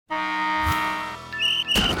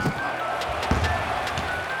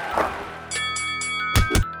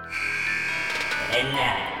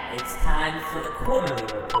Quarterly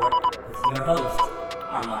Report with your host,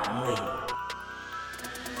 Armon Lee.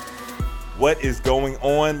 What is going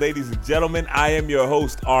on, ladies and gentlemen? I am your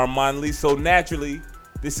host, Armon Lee. So naturally,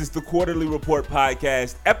 this is the Quarterly Report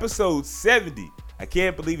Podcast, episode 70. I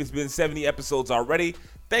can't believe it's been 70 episodes already.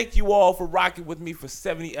 Thank you all for rocking with me for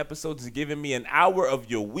 70 episodes and giving me an hour of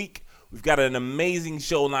your week. We've got an amazing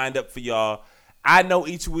show lined up for y'all. I know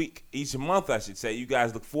each month, you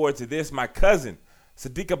guys look forward to this. My cousin,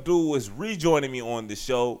 Saadiq Abdul, is rejoining me on the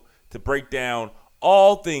show to break down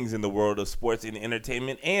all things in the world of sports and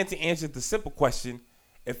entertainment and to answer the simple question,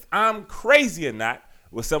 if I'm crazy or not,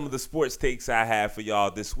 with some of the sports takes I have for y'all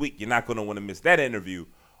this week. You're not going to want to miss that interview.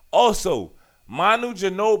 Also, Manu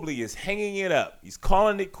Ginobili is hanging it up. He's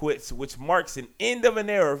calling it quits, which marks an end of an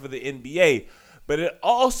era for the NBA. But it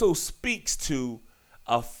also speaks to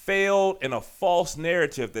a failed and a false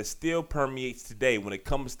narrative that still permeates today when it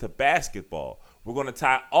comes to basketball. We're going to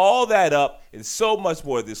tie all that up and so much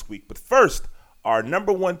more this week. But first, our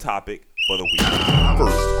number one topic for the week.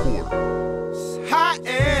 First quarter. Hot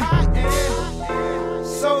and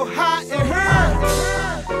so hot and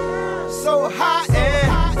so hot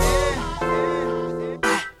and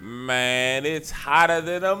Man, it's hotter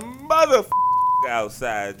than a motherfucker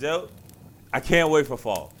outside, Joe. I can't wait for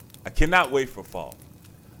fall. I cannot wait for fall.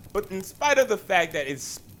 But in spite of the fact that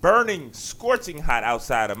it's burning, scorching hot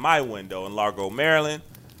outside of my window in Largo, Maryland,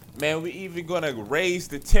 man, we're even going to raise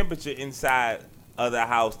the temperature inside of the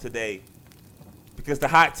house today because the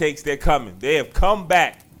hot takes, they're coming. They have come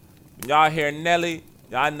back. When y'all hear Nelly,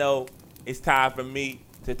 y'all know it's time for me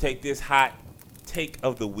to take this hot take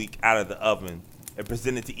of the week out of the oven and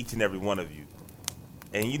present it to each and every one of you.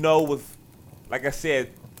 And you know, with, like I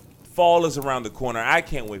said, fall is around the corner. I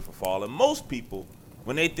can't wait for fall. And most people,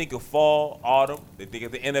 when they think of fall, autumn, they think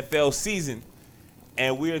of the NFL season.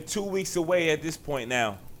 And we're 2 weeks away at this point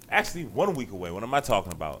now. Actually, 1 week away. What am I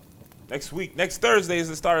talking about? Next Thursday is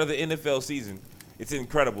the start of the NFL season. It's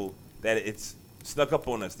incredible that it's snuck up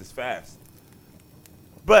on us this fast.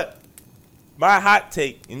 But my hot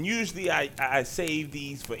take, and usually I save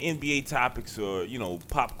these for NBA topics or,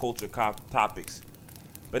 pop culture topics.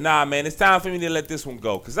 But nah, man, it's time for me to let this one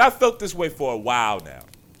go because I felt this way for a while now.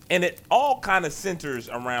 And it all kind of centers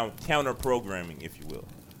around counter-programming, if you will.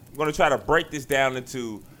 I'm going to try to break this down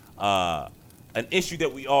into an issue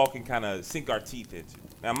that we all can kind of sink our teeth into.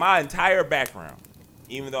 Now, my entire background,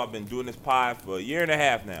 even though I've been doing this pod for a year and a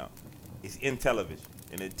half now, is in television.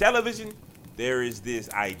 And in television, there is this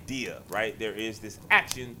idea, right? There is this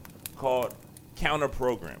action called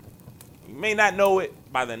counter-programming. You may not know it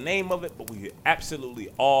by the name of it, but we absolutely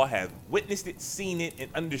all have witnessed it, seen it,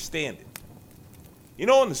 and understand it. You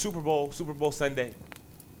know, in the Super Bowl Sunday,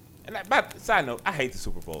 and side note, I hate the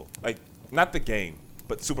Super Bowl. Like, not the game,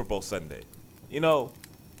 but Super Bowl Sunday. You know,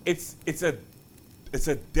 it's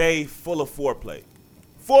a day full of foreplay.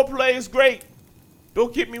 Foreplay is great.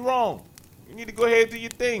 Don't get me wrong. You need to go ahead and do your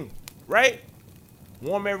thing, right?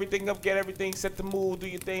 Warm everything up, get everything, set the mood, do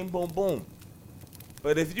your thing, boom, boom.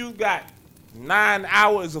 But if you got 9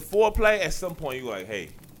 hours of foreplay, at some point you're like, hey,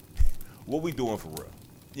 what we doing for real?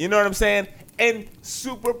 You know what I'm saying? And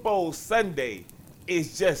Super Bowl Sunday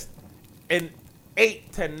is just an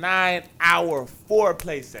 8 to 9 hour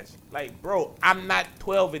foreplay session. Like, bro, I'm not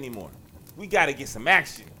 12 anymore. We got to get some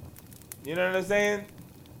action. You know what I'm saying?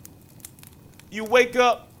 You wake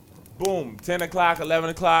up, boom, 10 o'clock,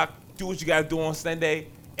 11 o'clock, do what you got to do on Sunday,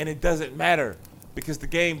 and it doesn't matter because the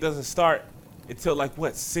game doesn't start until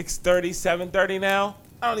 6:30, 7:30 now?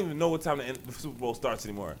 I don't even know what time the Super Bowl starts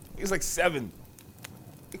anymore. It's like 7.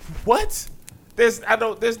 What? There's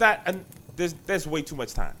way too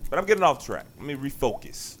much time. But I'm getting off track. Let me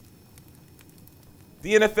refocus.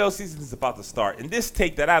 The NFL season is about to start, and this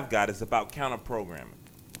take that I've got is about counter-programming.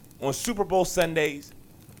 On Super Bowl Sundays,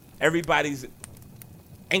 everybody's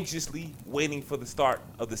anxiously waiting for the start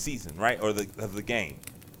of the season, right, or of the game.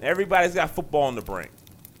 Everybody's got football on the brain.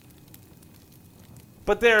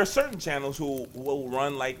 But there are certain channels who will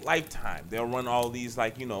run like Lifetime. They'll run all these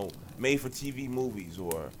made-for-TV movies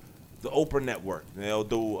or the Oprah Network. They'll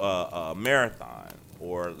do a Marathon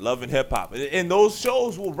or Love and Hip Hop. And those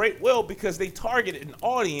shows will rate well because they target an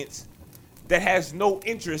audience that has no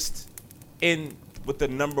interest in what the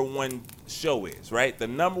number one show is, right? The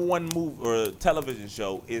number one movie or television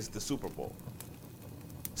show is the Super Bowl.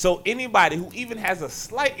 So anybody who even has a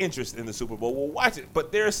slight interest in the Super Bowl will watch it,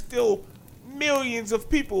 but there are still millions of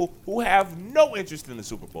people who have no interest in the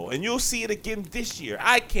Super Bowl. And you'll see it again this year.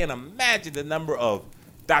 I can't imagine the number of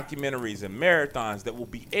documentaries and marathons that will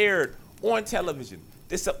be aired on television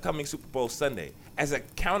this upcoming Super Bowl Sunday as a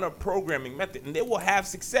counter-programming method. And they will have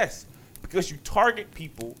success because you target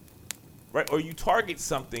people right? Or you target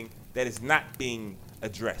something that is not being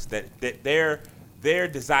addressed, that their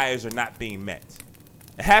desires are not being met.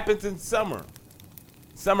 It happens in summer.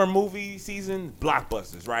 Summer movie season,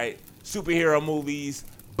 blockbusters, right? Superhero movies,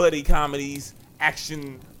 buddy comedies,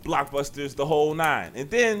 action blockbusters, the whole nine. And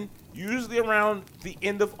then, usually around the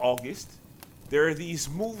end of August, there are these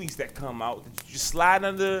movies that come out that you slide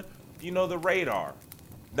under, the radar.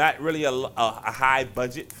 Not really a high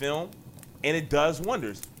budget film, and it does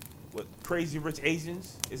wonders. What Crazy Rich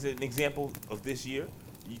Asians is an example of this year.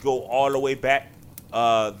 You go all the way back.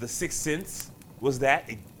 The Sixth Sense was that.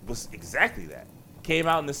 It was exactly that. Came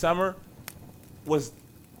out in the summer, was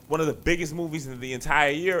one of the biggest movies in the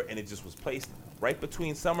entire year, and it just was placed right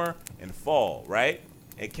between summer and fall, right?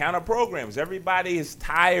 And counter programs. Everybody is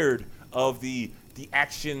tired of the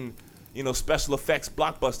action, special effects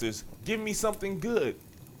blockbusters. Give me something good.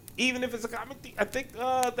 Even if it's a comic, I think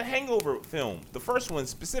the Hangover film, the first one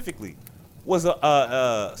specifically, was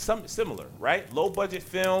some similar, right? Low budget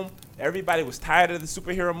film. Everybody was tired of the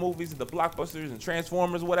superhero movies and the blockbusters and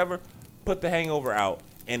Transformers, whatever. Put the Hangover out,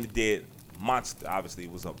 and it did monster. Obviously,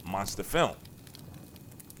 it was a monster film.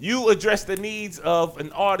 You address the needs of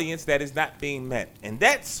an audience that is not being met, and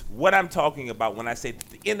that's what I'm talking about when I say that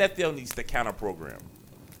the NFL needs to counter program.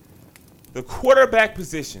 The quarterback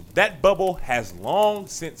position, that bubble has long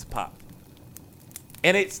since popped.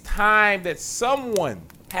 And it's time that someone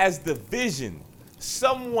has the vision,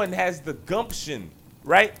 someone has the gumption,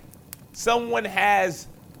 right? Someone has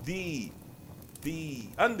the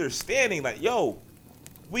understanding that,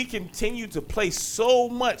 we continue to play so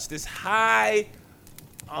much, this high,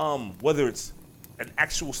 whether it's an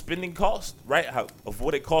actual spending cost, right, of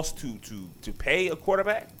what it costs to pay a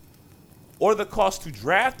quarterback, or the cost to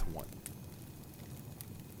draft one.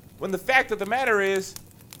 When the fact of the matter is,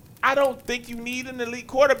 I don't think you need an elite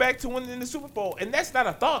quarterback to win in the Super Bowl. And that's not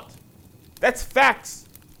a thought. That's facts.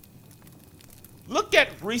 Look at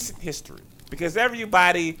recent history. Because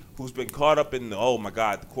everybody who's been caught up in oh my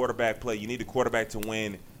God, the quarterback play, you need a quarterback to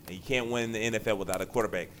win, and you can't win the NFL without a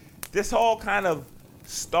quarterback. This all kind of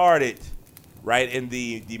started, right, in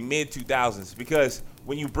the mid-2000s. Because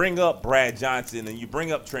when you bring up Brad Johnson and you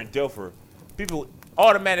bring up Trent Dilfer, people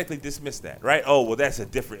automatically dismiss that, right? Oh, well, that's a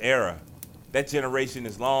different era. That generation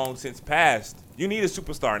is long since past. You need a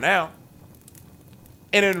superstar now.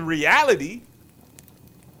 And in reality,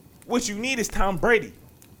 what you need is Tom Brady.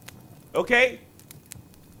 Okay?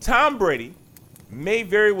 Tom Brady may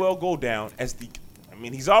very well go down as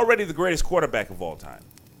he's already the greatest quarterback of all time.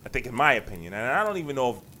 I think, in my opinion. And I don't even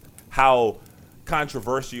know how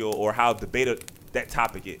controversial or how debated that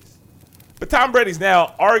topic is. But Tom Brady's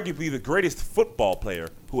now arguably the greatest football player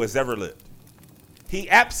who has ever lived. He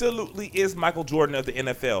absolutely is Michael Jordan of the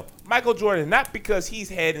NFL. Michael Jordan, not because he's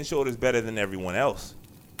head and shoulders better than everyone else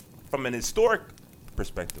from an historic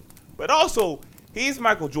perspective, but also he's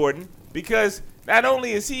Michael Jordan because not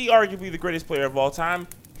only is he arguably the greatest player of all time,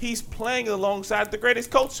 he's playing alongside the greatest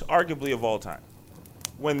coach arguably of all time.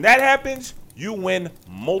 When that happens, you win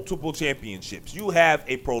multiple championships. You have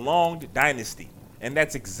a prolonged dynasty. And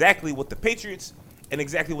that's exactly what the Patriots and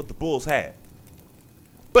exactly what the Bulls had.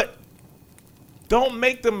 But don't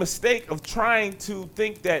make the mistake of trying to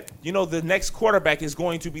think that, the next quarterback is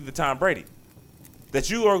going to be the Tom Brady.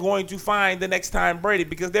 That you are going to find the next Tom Brady,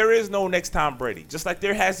 because there is no next Tom Brady. Just like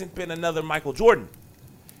there hasn't been another Michael Jordan.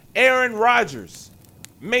 Aaron Rodgers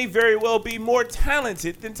may very well be more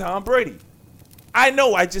talented than Tom Brady. I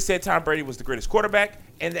know I just said Tom Brady was the greatest quarterback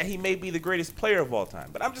and that he may be the greatest player of all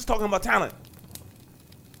time. But I'm just talking about talent.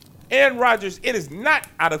 Aaron Rodgers, it is not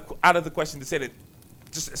out of the question to say that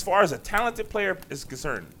just as far as a talented player is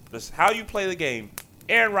concerned, just how you play the game,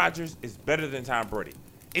 Aaron Rodgers is better than Tom Brady.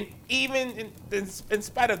 And even in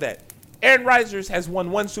spite of that, Aaron Rodgers has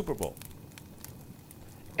won one Super Bowl.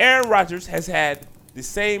 Aaron Rodgers has had the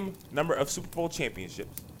same number of Super Bowl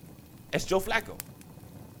championships as Joe Flacco,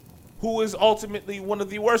 who is ultimately one of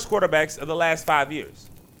the worst quarterbacks of the last 5 years.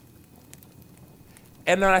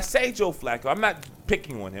 And when I say Joe Flacco, I'm not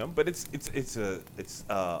picking on him, but it's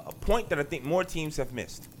a point that I think more teams have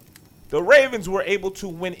missed. The Ravens were able to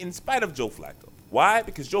win in spite of Joe Flacco. Why?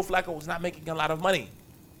 Because Joe Flacco was not making a lot of money.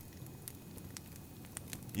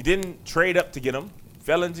 You didn't trade up to get him.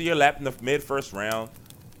 Fell into your lap in the mid-first round.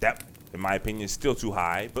 That, in my opinion, is still too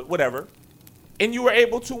high, but whatever. And you were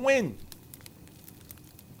able to win.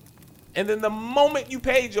 And then the moment you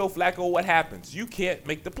pay Joe Flacco, what happens? You can't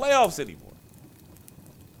make the playoffs anymore.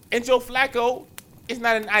 And Joe Flacco is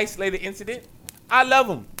not an isolated incident. I love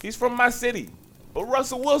him. He's from my city. But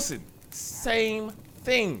Russell Wilson, same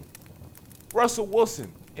thing. Russell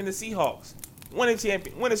Wilson in the Seahawks, winning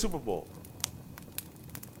Super Bowl.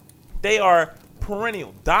 They are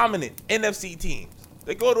perennial, dominant NFC teams.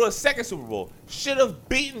 They go to a second Super Bowl. Should have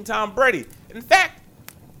beaten Tom Brady. In fact,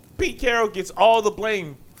 Pete Carroll gets all the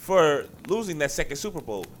blame for losing that second Super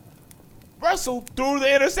Bowl. Russell threw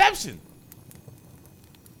the interception.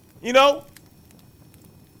 You know?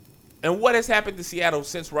 And what has happened to Seattle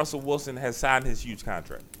since Russell Wilson has signed his huge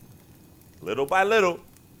contract? Little by little,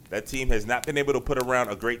 that team has not been able to put around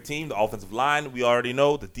a great team. The offensive line, we already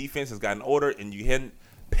know. The defense has gotten older, and you hadn't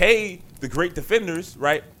paid the great defenders,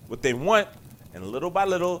 right, what they want. And little by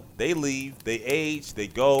little, they leave, they age, they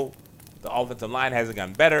go. The offensive line hasn't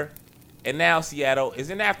gotten better. And now Seattle is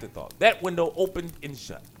an afterthought. That window opened and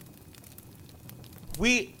shut.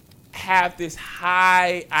 We have this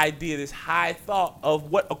high idea, this high thought of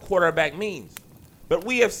what a quarterback means. But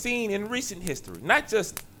we have seen in recent history, not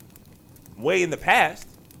just way in the past,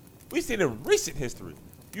 we've seen in recent history,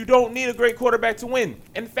 you don't need a great quarterback to win.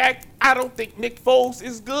 In fact, I don't think Nick Foles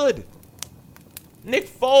is good. Nick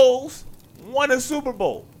Foles won a Super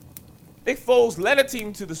Bowl. Nick Foles led a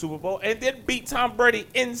team to the Super Bowl and then beat Tom Brady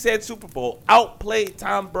in said Super Bowl, outplayed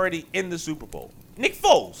Tom Brady in the Super Bowl. Nick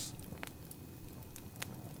Foles.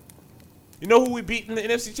 You know who we beat in the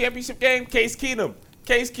NFC Championship game? Case Keenum.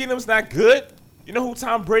 Case Keenum's not good. You know who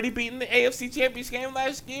Tom Brady beat in the AFC Championship game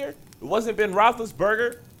last year? It wasn't Ben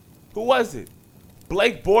Roethlisberger. Who was it?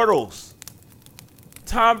 Blake Bortles.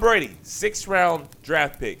 Tom Brady, 6th-round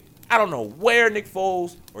draft pick. I don't know where Nick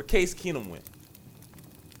Foles or Case Keenum went.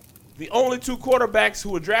 The only two quarterbacks who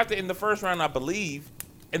were drafted in the first round, I believe,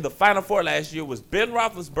 in the Final Four last year was Ben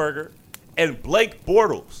Roethlisberger and Blake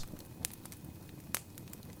Bortles.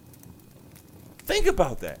 Think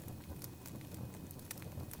about that.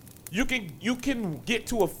 You can get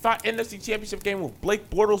to a NFC Championship game with Blake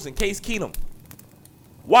Bortles and Case Keenum.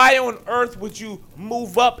 Why on earth would you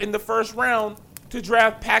move up in the first round to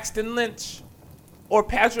draft Paxton Lynch or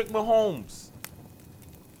Patrick Mahomes?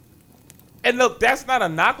 And look, that's not a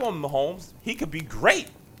knock on Mahomes. He could be great.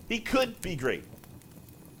 He could be great.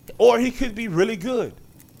 Or he could be really good.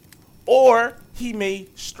 Or he may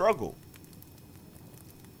struggle.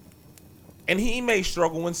 And he may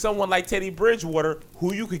struggle when someone like Teddy Bridgewater,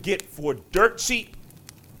 who you could get for dirt cheap,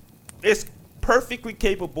 is perfectly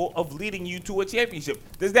capable of leading you to a championship.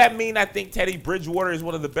 Does that mean I think Teddy Bridgewater is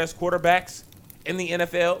one of the best quarterbacks in the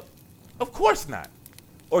NFL? Of course not.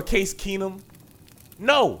 Or Case Keenum?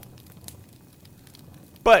 No.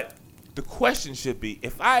 But the question should be,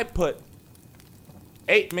 if I put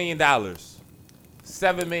 $8 million,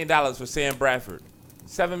 $7 million for Sam Bradford,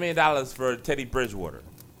 $7 million for Teddy Bridgewater,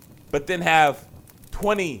 but then have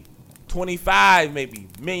 20, 25 maybe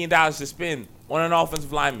 $1 million to spend on an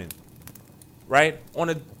offensive lineman, right? On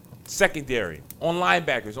a secondary, on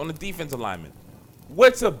linebackers, on the defensive lineman.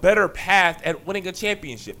 What's a better path at winning a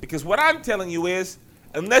championship? Because what I'm telling you is,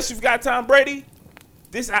 unless you've got Tom Brady,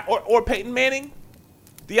 or Peyton Manning,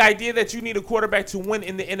 the idea that you need a quarterback to win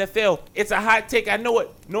in the NFL, it's a hot take. I know it.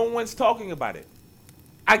 No one's talking about it.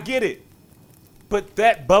 I get it. But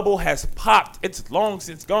that bubble has popped. It's long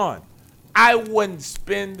since gone. I wouldn't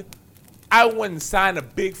sign a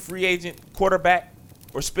big free agent quarterback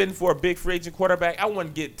or spend for a big free agent quarterback. I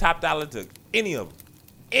wouldn't get top dollar to any of them.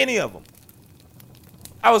 Any of them.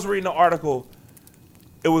 I was reading an article.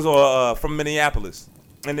 It was from Minneapolis.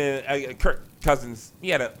 And then Kirk Cousins, he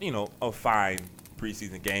had a fine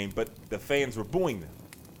preseason game, but the fans were booing them.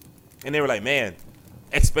 And they were like, man,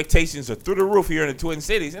 expectations are through the roof here in the Twin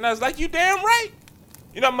Cities. And I was like, you damn right.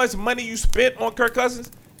 You know how much money you spent on Kirk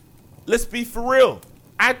Cousins? Let's be for real.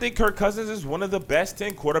 I think Kirk Cousins is one of the best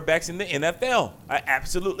 10 quarterbacks in the NFL. I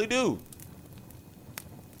absolutely do.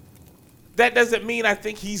 That doesn't mean I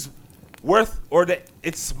think he's worth or that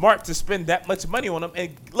it's smart to spend that much money on him.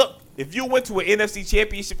 And look, if you went to an NFC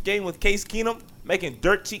Championship game with Case Keenum making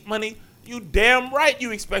dirt cheap money, you damn right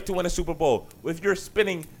you expect to win a Super Bowl if you're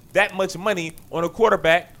spending that much money on a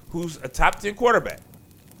quarterback who's a top 10 quarterback.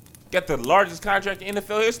 Got the largest contract in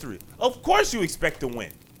NFL history. Of course you expect to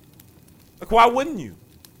win. Like, why wouldn't you?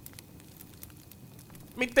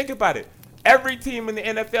 I mean, think about it. Every team in the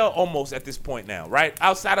NFL almost at this point now, right?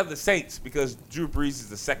 Outside of the Saints, because Drew Brees is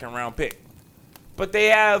the second-round pick. But they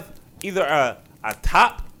have either a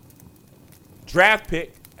top draft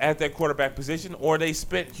pick at their quarterback position, or they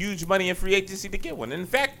spent huge money in free agency to get one. And in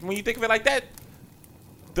fact, when you think of it like that,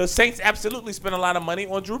 the Saints absolutely spent a lot of money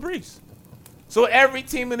on Drew Brees. So every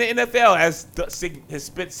team in the NFL has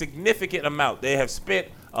spent significant amount. They have spent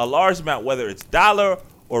a large amount, whether it's dollar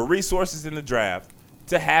or resources in the draft,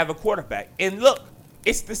 to have a quarterback. And look,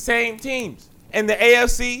 it's the same teams. And the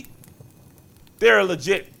AFC, they're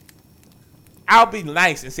legit. I'll be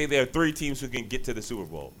nice and say there are 3 teams who can get to the Super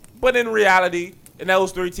Bowl. But in reality, And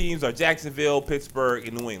those three teams are Jacksonville, Pittsburgh,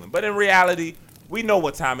 and New England. But in reality, we know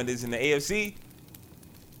what time it is in the AFC.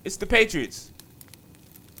 It's the Patriots.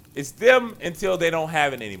 It's them until they don't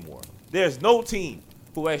have it anymore. There's no team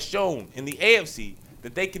who has shown in the AFC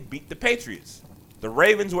that they could beat the Patriots. The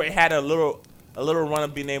Ravens had a little run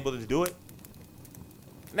of being able to do it.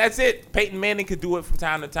 And that's it. Peyton Manning could do it from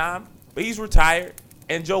time to time, but he's retired.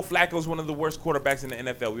 And Joe Flacco is one of the worst quarterbacks in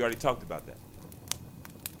the NFL. We already talked about that.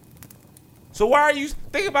 So why are you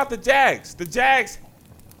think about the Jags? The Jags,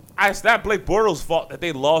 it's not Blake Bortles' fault that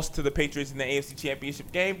they lost to the Patriots in the AFC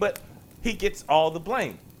Championship game, but he gets all the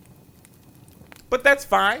blame. But that's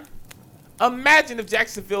fine. Imagine if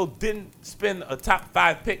Jacksonville didn't spend a top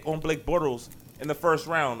 5 pick on Blake Bortles in the first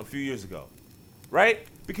round a few years ago, right?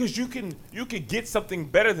 Because you can get something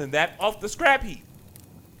better than that off the scrap heap.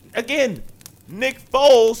 Again, Nick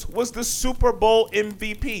Foles was the Super Bowl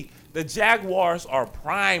MVP. The Jaguars are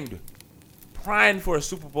primed for a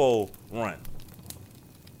Super Bowl run.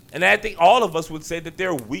 And I think all of us would say that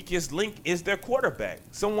their weakest link is their quarterback,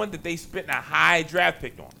 someone that they spent a high draft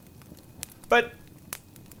pick on. But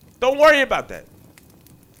don't worry about that,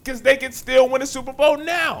 because they can still win a Super Bowl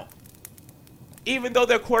now, even though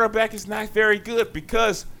their quarterback is not very good,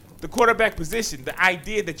 because the quarterback position, the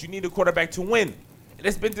idea that you need a quarterback to win, it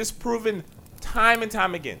has been disproven time and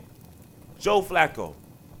time again. Joe Flacco,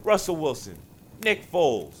 Russell Wilson, Nick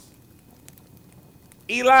Foles,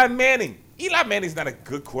 Eli Manning. Eli Manning's not a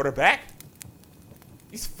good quarterback.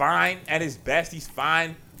 He's fine at his best. He's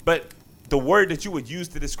fine. But the word that you would use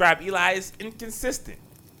to describe Eli is inconsistent.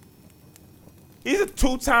 He's a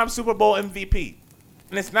 2-time Super Bowl MVP.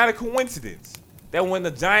 And it's not a coincidence that when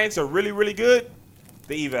the Giants are really, really good,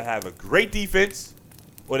 they either have a great defense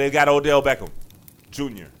or they got Odell Beckham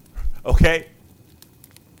Jr. Okay?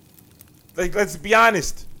 Like, let's be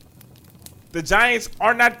honest. The Giants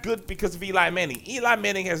are not good because of Eli Manning. Eli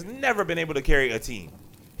Manning has never been able to carry a team.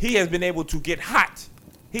 He has been able to get hot.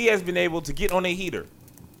 He has been able to get on a heater,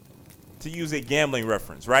 to use a gambling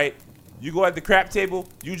reference, right? You go at the crap table,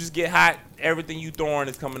 you just get hot, everything you throw on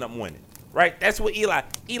is coming up winning, right? That's what Eli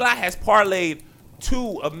has parlayed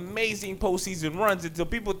 2 amazing postseason runs until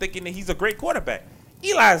people thinking that he's a great quarterback.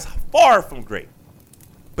 Eli is far from great,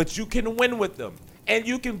 but you can win with them, and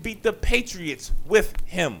you can beat the Patriots with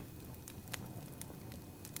him.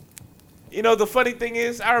 You know, the funny thing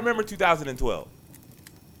is, I remember 2012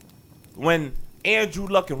 when Andrew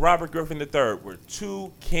Luck and Robert Griffin III were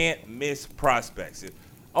 2 can't-miss prospects.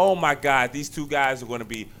 Oh, my God, these 2 guys are going to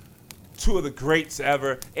be 2 of the greats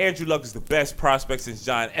ever. Andrew Luck is the best prospect since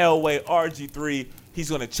John Elway. RG3, he's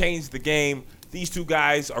going to change the game. These 2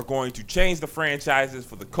 guys are going to change the franchises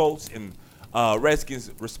for the Colts and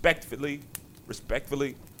Redskins respectfully.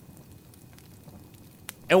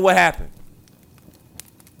 And what happened?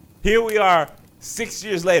 Here we are 6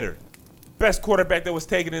 years later. Best quarterback that was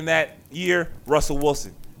taken in that year, Russell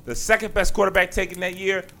Wilson. The second best quarterback taken that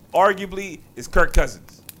year, arguably, is Kirk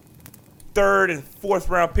Cousins. 3rd and 4th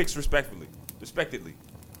round picks respectively.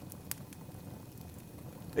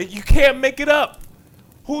 You can't make it up.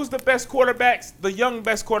 Who's the best quarterbacks, the young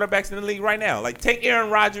best quarterbacks in the league right now? Like, take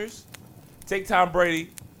Aaron Rodgers, take Tom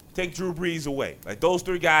Brady, take Drew Brees away. Like, those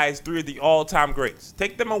 3 guys, 3 of the all-time greats.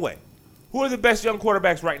 Take them away. Who are the best young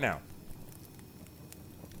quarterbacks right now?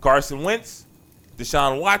 Carson Wentz,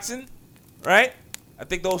 Deshaun Watson, right? I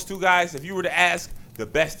think those 2 guys, if you were to ask the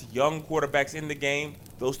best young quarterbacks in the game,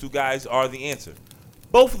 those 2 guys are the answer.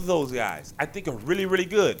 Both of those guys, I think, are really, really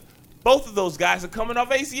good. Both of those guys are coming off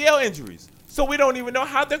ACL injuries, so we don't even know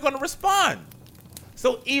how they're going to respond.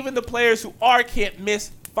 So even the players who can't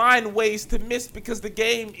miss find ways to miss because the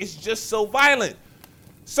game is just so violent.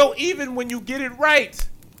 So even when you get it right,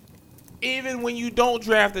 even when you don't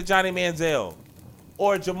draft a Johnny Manziel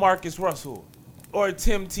or Jamarcus Russell or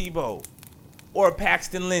Tim Tebow or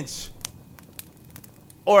Paxton Lynch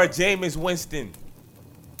or Jameis Winston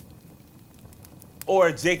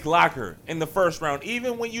or Jake Locker in the first round,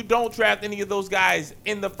 even when you don't draft any of those guys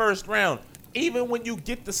in the first round, even when you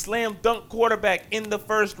get the slam dunk quarterback in the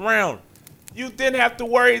first round, you then have to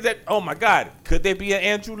worry that, oh my God, could there be an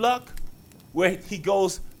Andrew Luck where he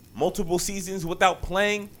goes multiple seasons without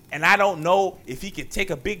playing and I don't know if he can take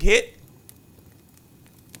a big hit?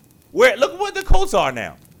 Look at what the Colts are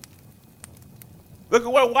now. Look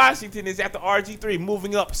at where Washington is after RG3,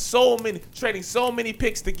 moving up trading so many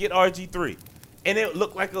picks to get RG3. And it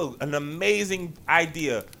looked like an amazing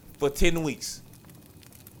idea for 10 weeks,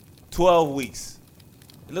 12 weeks.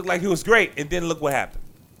 It looked like it was great, and then look what happened.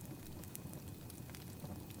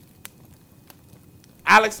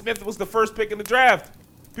 Alex Smith was the first pick in the draft.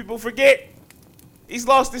 People forget. He's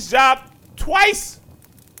lost his job twice.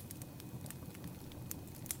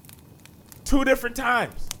 2 different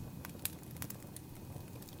times.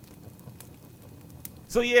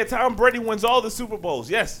 So, yeah, Tom Brady wins all the Super Bowls.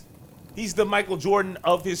 Yes, he's the Michael Jordan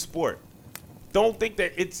of his sport. Don't think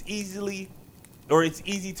that it's easy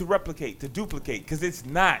to replicate, to duplicate, because it's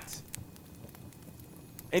not.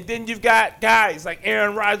 And then you've got guys like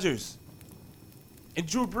Aaron Rodgers and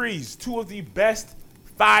Drew Brees, 2 of the best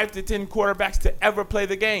 5 to 10 quarterbacks to ever play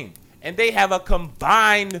the game. And they have a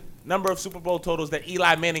combined number of Super Bowl totals that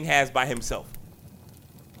Eli Manning has by himself.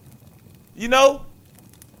 You know,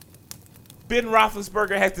 Ben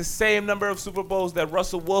Roethlisberger has the same number of Super Bowls that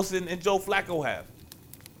Russell Wilson and Joe Flacco have.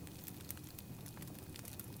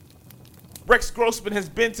 Rex Grossman has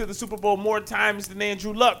been to the Super Bowl more times than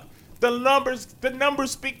Andrew Luck. The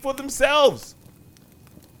numbers speak for themselves.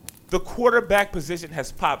 The quarterback position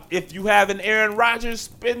has popped. If you have an Aaron Rodgers,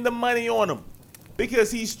 spend the money on him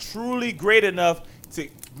because he's truly great enough to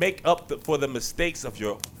make up for the mistakes of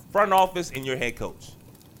your front office and your head coach.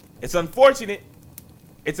 It's unfortunate.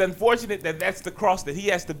 It's unfortunate that that's the cross that he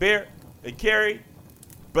has to bear and carry,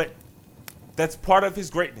 but that's part of his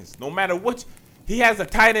greatness. No matter what, he has a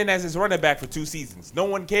tight end as his running back for 2 seasons. No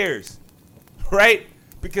one cares, right?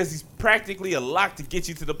 Because he's practically a lock to get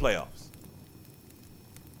you to the playoffs.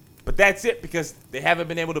 But that's it because they haven't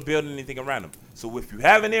been able to build anything around him. So if you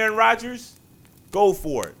have an Aaron Rodgers, go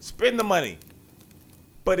for it. Spend the money.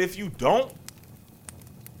 But if you don't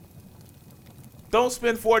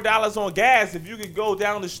spend $4 on gas if you can go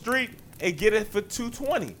down the street and get it for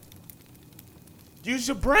 $2.20. Use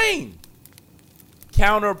your brain.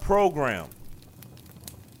 Counter program.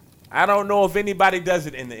 I don't know if anybody does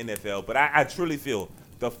it in the NFL, but I truly feel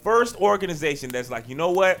the first organization that's like, you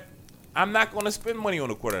know what? I'm not going to spend money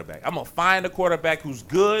on a quarterback. I'm going to find a quarterback who's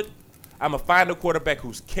good. I'm going to find a quarterback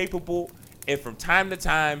who's capable and from time to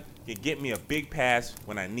time can get me a big pass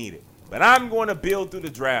when I need it. But I'm going to build through the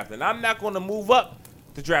draft, and I'm not going to move up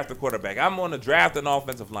to draft a quarterback. I'm going to draft an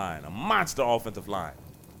offensive line, a monster offensive line.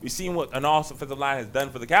 We've seen what an offensive line has done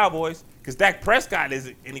for the Cowboys because Dak Prescott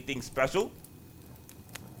isn't anything special.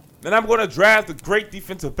 Then I'm going to draft the great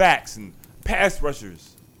defensive backs and pass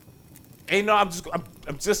rushers. And you know, I'm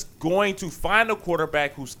just going to find a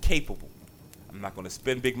quarterback who's capable. I'm not going to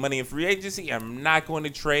spend big money in free agency. I'm not going to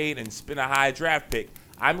trade and spend a high draft pick.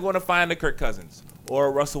 I'm going to find a Kirk Cousins or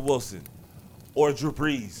a Russell Wilson or Drew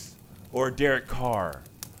Brees or Derek Carr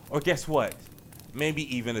or guess what?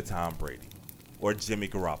 Maybe even a Tom Brady or Jimmy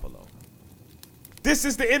Garoppolo. This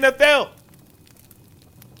is the NFL.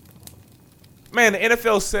 Man, the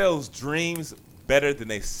NFL sells dreams better than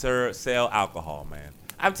they sell alcohol, man.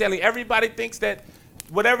 I'm telling you, everybody thinks that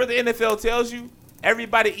whatever the NFL tells you,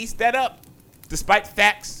 everybody eats that up. Despite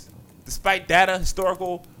facts, despite data,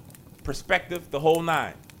 historical perspective, the whole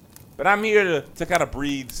 9. But I'm here to kind of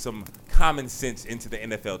breathe some common sense into the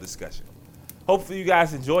NFL discussion. Hopefully you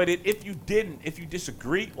guys enjoyed it. If you didn't, if you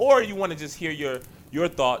disagree, or you want to just hear your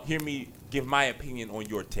thought, hear me give my opinion on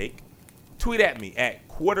your take, tweet at me at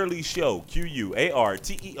Quarterly Show, QUARTERLEE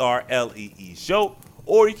Show,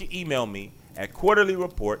 or you can email me at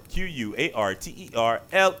quarterlyreport,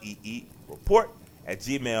 QUARTERLEE report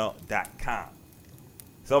 @gmail.com.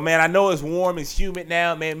 So, man, I know it's warm, it's humid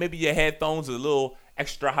now, man. Maybe your headphones are a little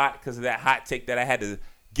extra hot because of that hot take that I had to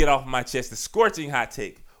get off my chest, the scorching hot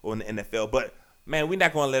take on the NFL. But, man, we're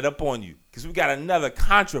not going to let up on you because we got another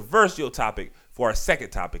controversial topic for our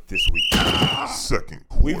second topic this week. Second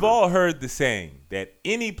quarter. We've all heard the saying that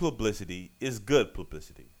any publicity is good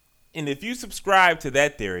publicity. And if you subscribe to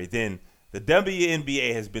that theory, then the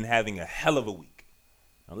WNBA has been having a hell of a week.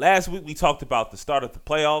 Now, last week we talked about the start of the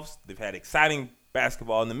playoffs. They've had exciting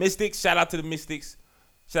basketball. And the Mystics, shout out to the Mystics.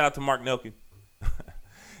 Shout out to Mark Nelkin.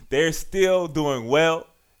 They're still doing well.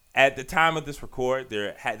 At the time of this record,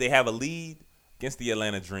 they have a lead against the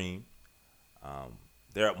Atlanta Dream.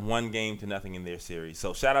 They're up 1-0 in their series.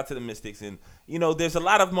 So shout out to the Mystics. And, you know, there's a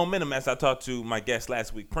lot of momentum, as I talked to my guest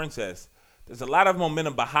last week, Princess. There's a lot of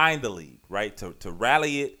momentum behind the league, right, to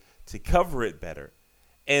rally it, to cover it better.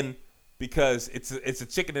 And because it's a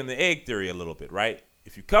chicken and the egg theory a little bit, right?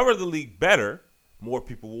 If you cover the league better, more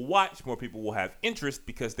people will watch, more people will have interest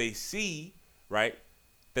because they see, right,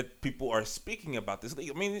 that people are speaking about this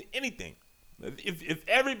league. I mean, anything. If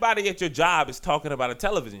everybody at your job is talking about a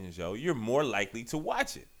television show, you're more likely to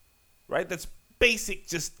watch it, right? That's basic,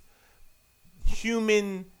 just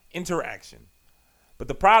human interaction. But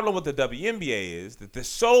the problem with the WNBA is that there's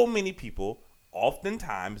so many people,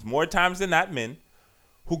 oftentimes, more times than not men,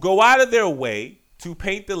 who go out of their way to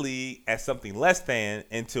paint the league as something less than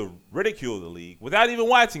and to ridicule the league without even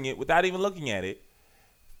watching it, without even looking at it,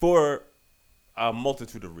 for a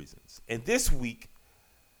multitude of reasons. And this week,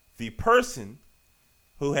 the person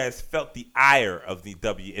who has felt the ire of the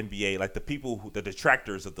WNBA, like the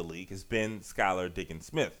detractors of the league, has been Skylar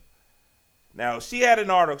Diggins-Smith. Now, she had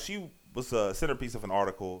an article. She was a centerpiece of an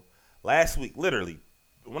article last week, literally,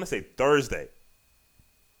 I want to say Thursday.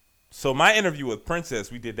 So my interview with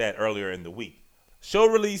Princess, we did that earlier in the week. Show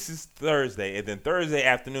releases Thursday, and then Thursday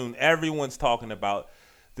afternoon, everyone's talking about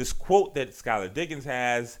this quote that Skylar Diggins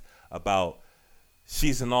has about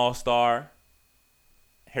she's an all-star,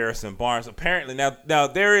 Harrison Barnes. Apparently, now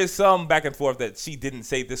there is some back and forth that she didn't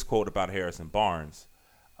say this quote about Harrison Barnes,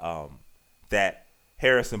 that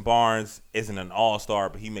Harrison Barnes isn't an all-star,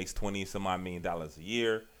 but he makes $20-some-odd million a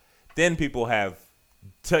year. Then people have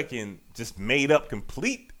just made up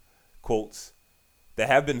complete quotes that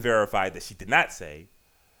have been verified that she did not say,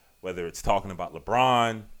 whether it's talking about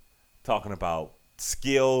LeBron, talking about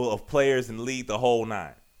skill of players in the league, the whole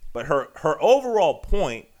nine. But her overall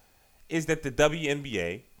point is that the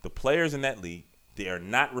WNBA, the players in that league, they are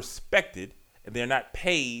not respected and they're not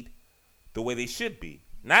paid the way they should be.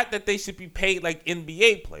 Not that they should be paid like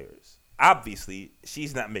NBA players. Obviously,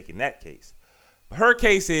 she's not making that case. But her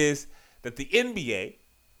case is that the NBA,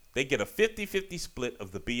 they get a 50-50 split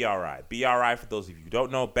of the BRI. BRI, for those of you who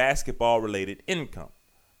don't know, basketball-related income.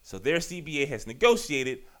 So their CBA has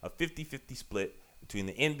negotiated a 50-50 split between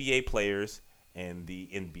the NBA players and the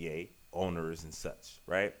NBA owners and such,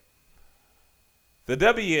 right? The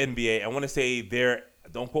WNBA, I want to say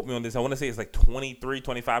don't quote me on this, I want to say it's like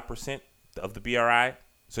 23-25% of the BRI.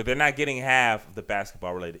 So they're not getting half of the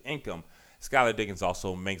basketball-related income. Skylar Diggins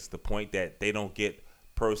also makes the point that they don't get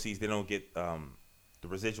proceeds, they don't get the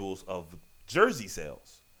residuals of jersey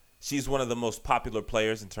sales. She's one of the most popular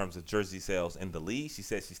players in terms of jersey sales in the league. She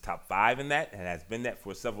says she's top 5 in that and has been that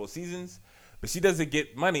for several seasons. But she doesn't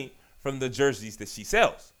get money from the jerseys that she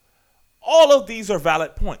sells. All of these are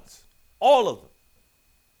valid points. All of them.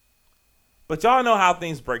 But y'all know how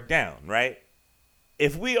things break down, right?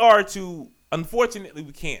 If we are to, unfortunately,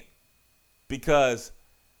 we can't. Because,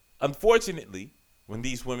 unfortunately, when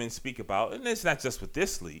these women speak about, and it's not just with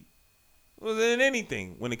this league, well, in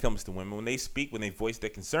anything when it comes to women, when they speak, when they voice their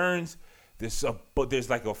concerns, there's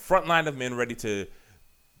like a front line of men ready to,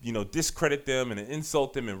 discredit them and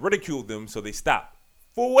insult them and ridicule them, so they stop.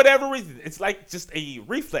 For whatever reason, it's like just a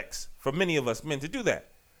reflex for many of us men to do that.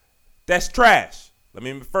 That's trash. Let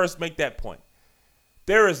me first make that point.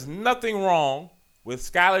 There is nothing wrong with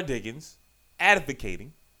Skylar Diggins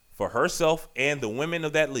advocating for herself and the women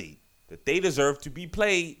of that league that they deserve to be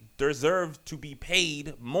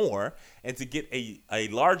paid more and to get a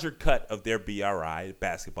larger cut of their BRI,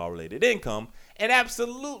 basketball-related income, and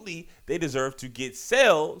absolutely they deserve to get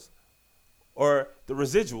sales or the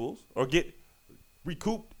residuals or get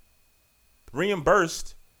recouped,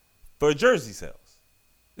 reimbursed for jersey sales,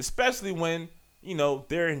 especially when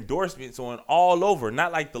their endorsements on all over,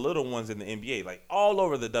 not like the little ones in the NBA, like all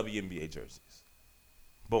over the WNBA jerseys.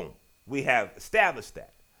 Boom. We have established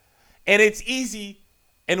that. And it's easy,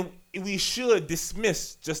 and we should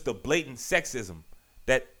dismiss just the blatant sexism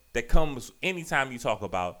that comes anytime you talk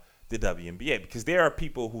about the WNBA, because there are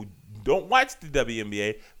people who don't watch the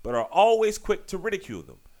WNBA but are always quick to ridicule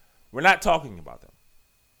them. We're not talking about them.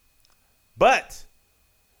 But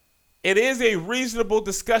it is a reasonable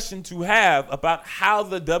discussion to have about how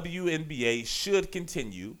the WNBA should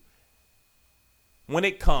continue when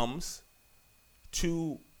it comes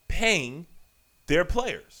to paying their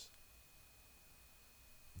players.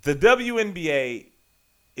 The WNBA,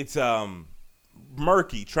 it's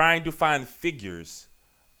murky trying to find figures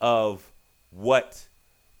of what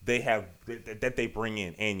they have that they bring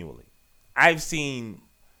in annually. I've seen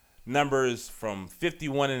numbers from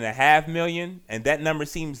 $51.5 million, and that number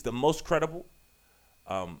seems the most credible,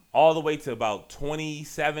 all the way to about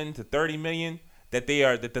 27 to 30 million that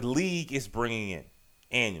the league is bringing in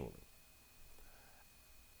annually.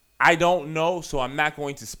 I don't know, so I'm not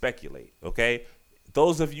going to speculate, okay?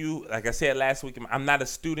 Those of you, like I said last week, I'm not a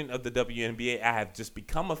student of the WNBA. I have just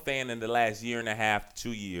become a fan in the last year and a half to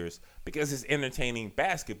 2 years because it's entertaining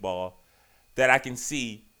basketball that I can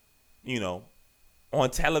see, on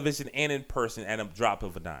television and in person at a drop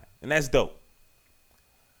of a dime. And that's dope.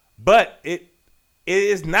 But it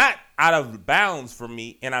is not out of bounds for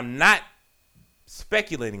me, and I'm not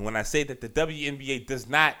speculating when I say that the WNBA does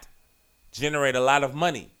not generate a lot of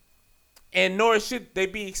money. And nor should they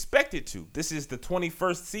be expected to. This is the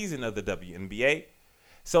 21st season of the WNBA.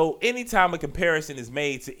 So anytime a comparison is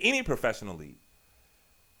made to any professional league,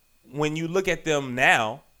 when you look at them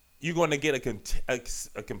now, you're going to get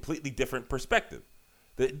a completely different perspective.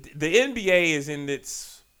 The NBA is in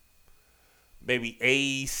its maybe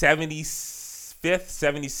a 75th,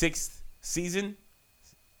 76th season.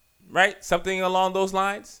 right? Something along those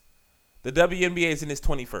lines. The WNBA is in its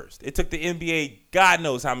 21st. It took the NBA God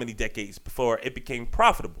knows how many decades before it became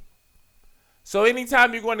profitable. So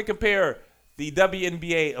anytime you're going to compare the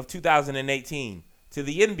WNBA of 2018 to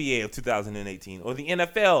the NBA of 2018 or the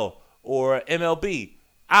NFL or MLB,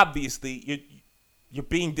 obviously you're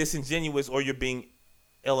being disingenuous or you're being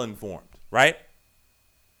ill-informed, right?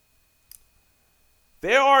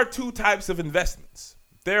 There are two types of investments.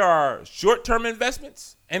 There are short-term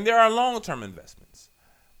investments and there are long-term investments.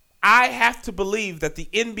 I have to believe that the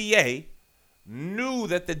NBA knew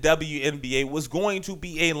that the WNBA was going to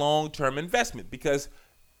be a long-term investment because,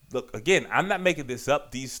 look, again, I'm not making this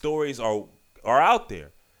up. These stories are out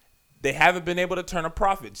there. They haven't been able to turn a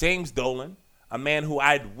profit. James Dolan, a man who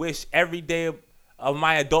I'd wish every day of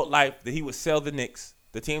my adult life that he would sell the Knicks,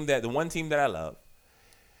 the one team that I love.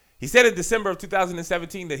 He said in December of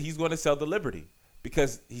 2017 that he's going to sell the Liberty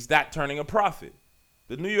because he's not turning a profit.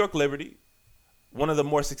 The New York Liberty, one of the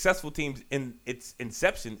more successful teams in its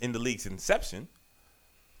inception, in the league's inception.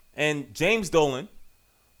 And James Dolan,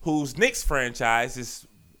 whose Knicks franchise is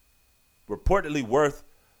reportedly worth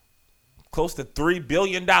close to $3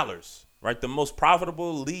 billion, right? The most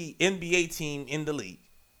profitable NBA team in the league.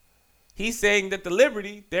 He's saying that the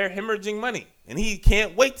Liberty, they're hemorrhaging money, and he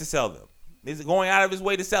can't wait to sell them. He's going out of his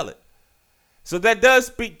way to sell it. So that does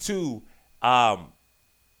speak to how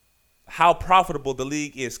profitable the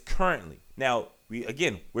league is currently. Now,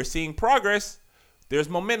 we're seeing progress. There's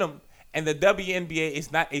momentum, and the WNBA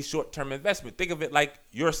is not a short-term investment. Think of it like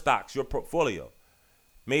your stocks, your portfolio.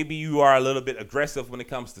 Maybe you are a little bit aggressive when it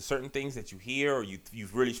comes to certain things that you hear or you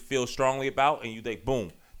really feel strongly about, and you think,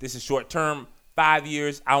 boom, this is short-term, 5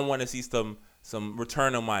 years, I want to see some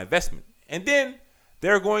return on my investment. And then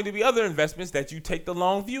there are going to be other investments that you take the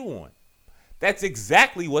long view on. That's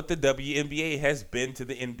exactly what the WNBA has been to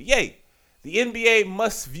the NBA. The NBA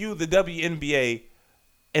must view the WNBA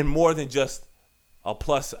in more than just a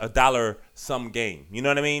plus a dollar sum game. You know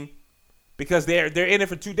what I mean? Because they're in it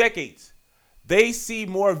for 2 decades. They see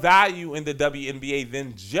more value in the WNBA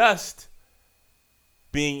than just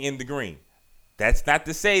being in the green. That's not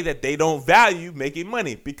to say that they don't value making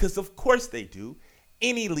money, because of course they do.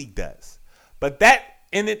 Any league does. But that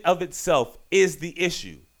in and of itself is the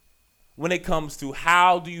issue when it comes to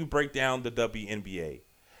how do you break down the WNBA,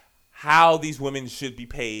 how these women should be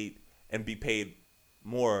paid and be paid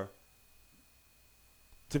more,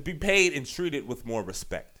 to be paid and treated with more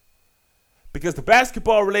respect. Because the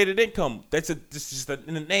basketball-related income, that's just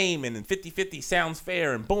in the name, and 50-50 sounds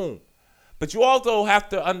fair, and boom. But you also have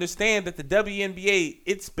to understand that the WNBA,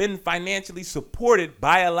 it's been financially supported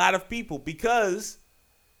by a lot of people because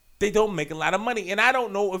they don't make a lot of money. And I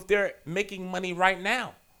don't know if they're making money right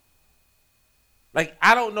now. Like,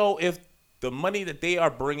 I don't know if the money that they are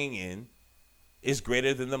bringing in is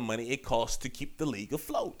greater than the money it costs to keep the league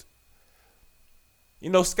afloat. You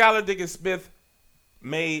know, Skylar Diggins-Smith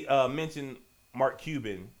made mention Mark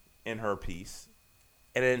Cuban in her piece.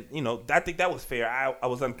 And then, you know, I think that was fair. I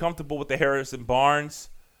was uncomfortable with the Harrison Barnes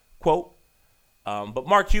quote. But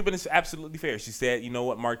Mark Cuban is absolutely fair. She said, you know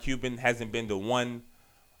what, Mark Cuban hasn't been to one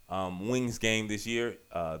Wings game this year,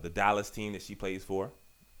 the Dallas team that she plays for.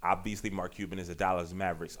 Obviously, Mark Cuban is a Dallas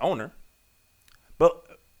Mavericks owner. But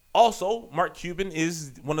also, Mark Cuban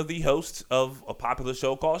is one of the hosts of a popular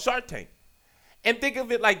show called Shark Tank. And think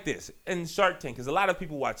of it like this. In Shark Tank, because a lot of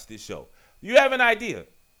people watch this show. You have an idea.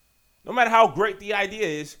 No matter how great the idea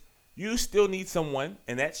is, you still need someone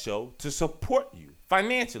in that show to support you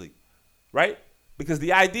financially, right? Because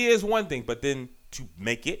the idea is one thing, but then to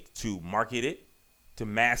make it, to market it, to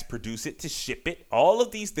mass produce it, to ship it, all of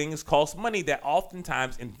these things cost money that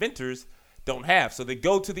oftentimes inventors don't have. So they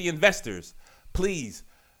go to the investors. Please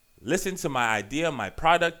listen to my idea, my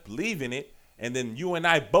product, believe in it, and then you and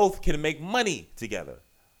I both can make money together.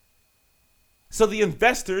 So the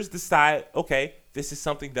investors decide, okay, this is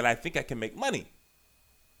something that I think I can make money.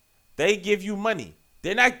 They give you money.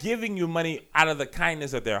 They're not giving you money out of the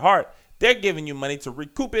kindness of their heart. They're giving you money to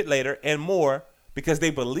recoup it later and more because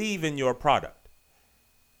they believe in your product.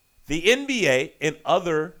 The NBA and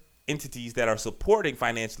other entities that are supporting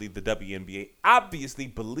financially the WNBA obviously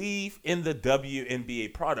believe in the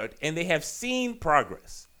WNBA product, and they have seen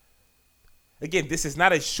progress. Again, this is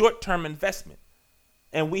not a short-term investment.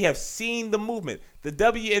 And we have seen the movement. The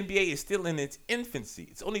WNBA is still in its infancy.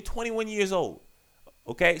 It's only 21 years old.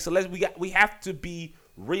 Okay, so we have to be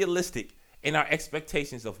realistic in our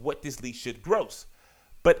expectations of what this league should gross.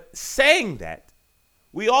 But saying that,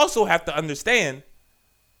 we also have to understand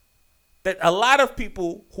that a lot of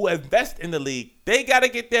people who invest in the league, they got to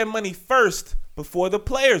get their money first before the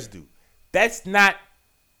players do. That's not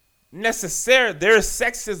necessarily, there's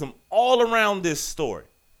sexism all around this story.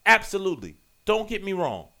 Absolutely. Don't get me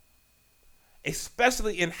wrong.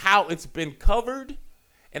 Especially in how it's been covered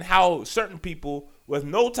and how certain people with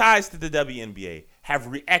no ties to the WNBA have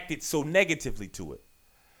reacted so negatively to it.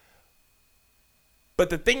 But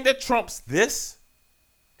the thing that trumps this,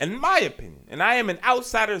 in my opinion, and I am an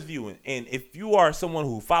outsider's view, and if you are someone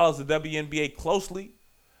who follows the WNBA closely,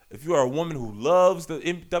 if you are a woman who loves the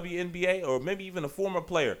WNBA, or maybe even a former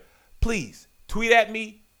player, please tweet at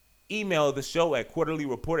me, email the show at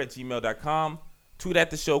quarterlyreport@gmail.com, tweet at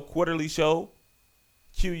the show, Quarterly Show,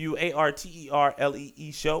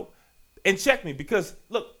 QUARTERLEE show, and check me, because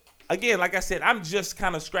look, again, like I said, I'm just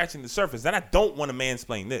kind of scratching the surface, and I don't want to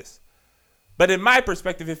mansplain this. But in my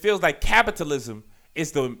perspective, it feels like capitalism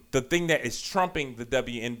is the thing that is trumping the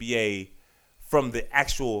WNBA from the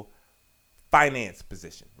actual finance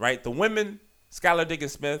position, right? The women, Skylar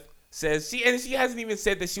Diggins-Smith, says she hasn't even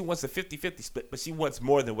said that she wants a 50-50 split, but she wants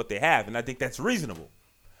more than what they have, and I think that's reasonable.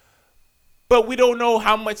 But we don't know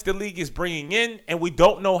how much the league is bringing in, and we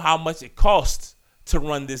don't know how much it costs to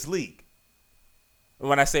run this league. And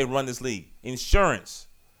when I say run this league, insurance,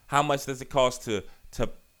 how much does it cost to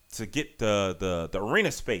get the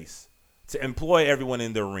arena space, to employ everyone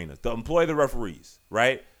in the arena, to employ the referees,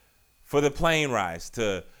 right? For the plane rides,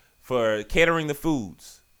 for catering the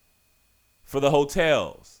foods, for the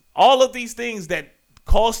hotels, all of these things that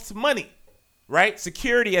cost money, right?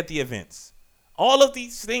 Security at the events. All of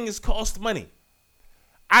these things cost money.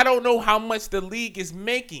 I don't know how much the league is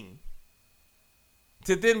making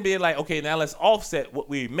to then be like, okay, now let's offset what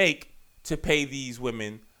we make to pay these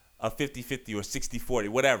women a 50-50 or 60-40,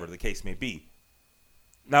 whatever the case may be.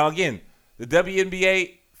 Now, again, the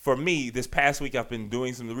WNBA, for me, this past week I've been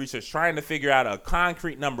doing some research trying to figure out a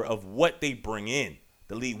concrete number of what they bring in.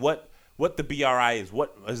 The league, what the BRI is,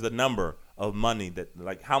 what is the number of money that,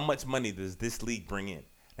 like, how much money does this league bring in?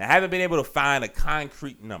 And I haven't been able to find a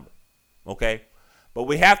concrete number, okay? But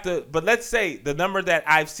let's say the number that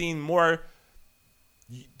I've seen more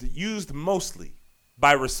used mostly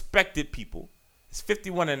by respected people is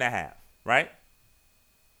 51.5, right?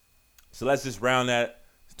 So let's just round that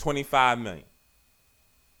to 25 million.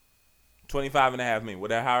 25.5 million,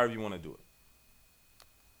 whatever, however you want to do it.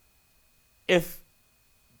 If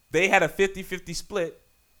they had a 50-50 split,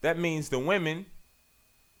 that means the women,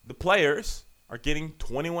 the players, are getting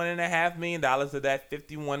 $21.5 million of that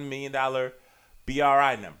 $51 million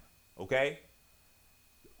BRI number, okay?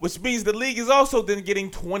 Which means the league is also then getting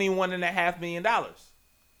 $21.5 million.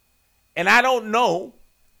 And I don't know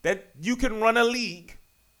that you can run a league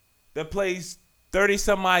that plays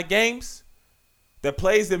 30-some-odd games, that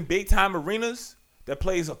plays in big-time arenas, that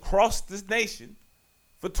plays across this nation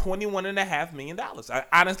for $21.5 million. I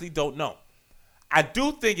honestly don't know. I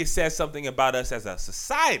do think it says something about us as a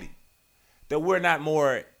society that we're not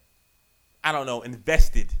more,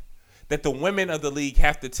 invested. That the women of the league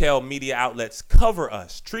have to tell media outlets, cover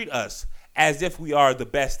us, treat us as if we are the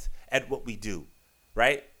best at what we do,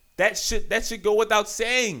 right? That should go without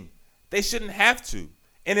saying. They shouldn't have to.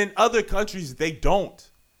 And in other countries, they don't.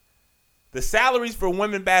 The salaries for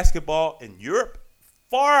women basketball in Europe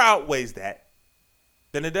far outweighs that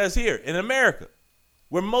than it does here in America,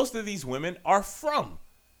 where most of these women are from.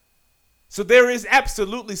 So there is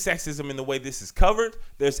absolutely sexism in the way this is covered.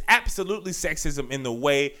 There's absolutely sexism in the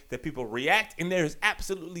way that people react. And there's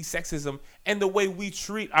absolutely sexism in the way we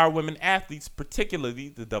treat our women athletes, particularly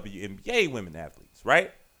the WNBA women athletes,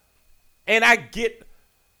 right? And I get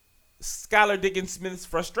Skylar Diggins-Smith's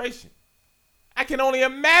frustration. I can only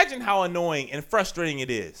imagine how annoying and frustrating it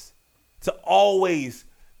is to always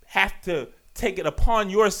have to take it upon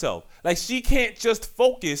yourself. Like, she can't just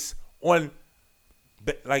focus on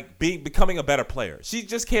becoming a better player. She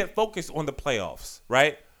just can't focus on the playoffs,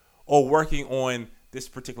 right? Or working on this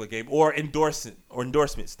particular game, or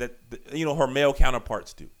endorsements that her male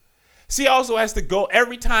counterparts do. She also has to go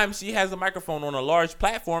every time she has a microphone on a large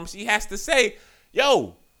platform. She has to say,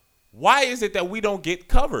 "Yo, why is it that we don't get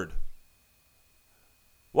covered?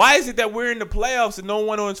 Why is it that we're in the playoffs and no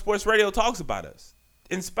one on sports radio talks about us?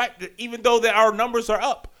 Even though that our numbers are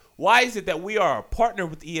up, why is it that we are a partner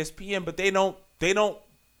with ESPN, but they don't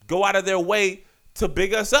go out of their way to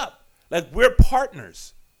big us up? Like, we're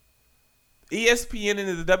partners. ESPN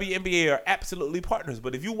and the WNBA are absolutely partners.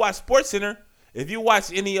 But if you watch SportsCenter, if you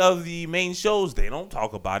watch any of the main shows, they don't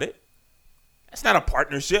talk about it. That's not a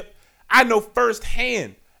partnership. I know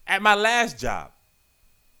firsthand at my last job,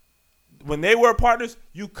 when they were partners,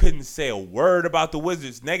 you couldn't say a word about the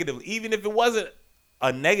Wizards negatively, even if it wasn't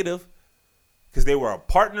a negative, because they were a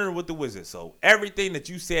partner with the Wizards. So everything that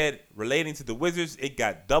you said relating to the Wizards, it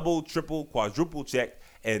got double, triple, quadruple checked,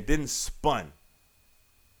 and then spun.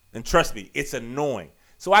 And trust me, it's annoying.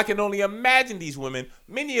 So I can only imagine these women,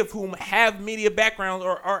 many of whom have media backgrounds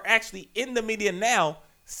or are actually in the media now,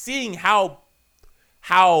 seeing how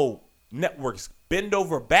networks bend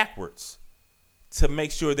over backwards to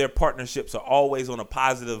make sure their partnerships are always on a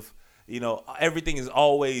positive, everything is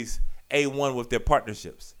always A1 with their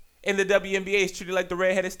partnerships. And the WNBA is treated like the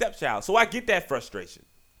redheaded stepchild. So I get that frustration.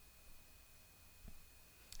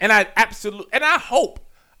 And I hope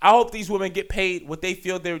these women get paid what they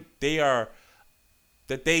feel that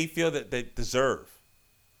they deserve.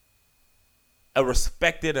 A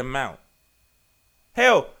respected amount.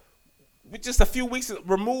 Hell, we're just a few weeks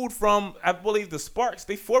removed from, I believe, the Sparks.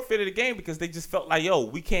 They forfeited the game because they just felt like,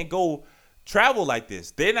 we can't go travel like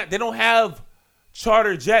this. They don't have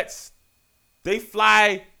charter jets. They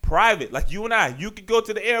fly private, like you and I. You could go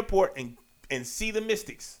to the airport and see the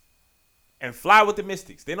Mystics and fly with the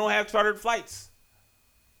Mystics. They don't have chartered flights.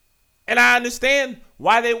 And I understand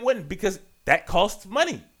why they wouldn't, because that costs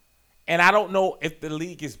money. And I don't know if the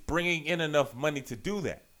league is bringing in enough money to do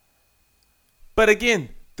that. But again,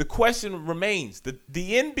 the question remains. The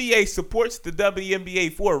NBA supports the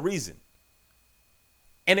WNBA for a reason.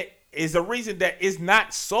 And it is a reason that is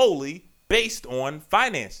not solely based on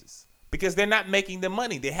finances, because they're not making the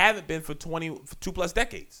money. They haven't been for 2 plus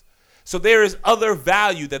decades. So there is other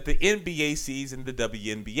value that the NBA sees in the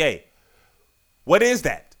WNBA. What is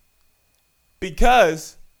that?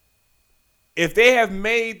 Because if they have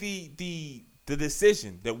made the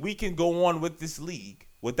decision that we can go on with this league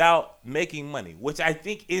without making money, which I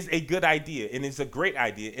think is a good idea, and it's a great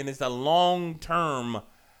idea, and it's a long-term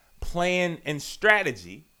plan and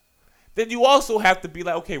strategy, then you also have to be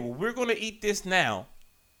like, okay, well, we're going to eat this now,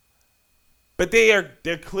 but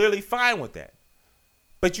they're clearly fine with that.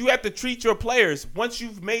 But you have to treat your players, once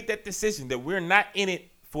you've made that decision that we're not in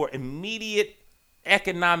it for immediate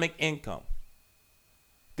economic income,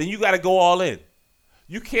 then you got to go all in.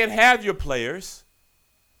 You can't have your players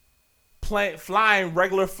flying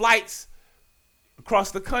regular flights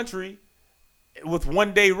across the country with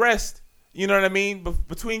 1 day rest, you know what I mean,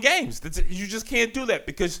 between games. You just can't do that,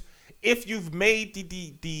 because if you've made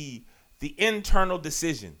the internal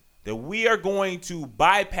decision that we are going to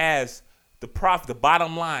bypass the profit, the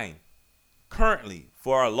bottom line currently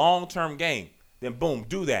for our long-term game, then boom,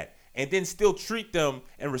 do that. And then still treat them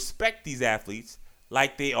and respect these athletes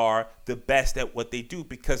like they are the best at what they do,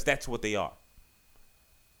 because that's what they are.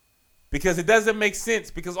 Because it doesn't make sense,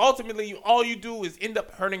 because ultimately all you do is end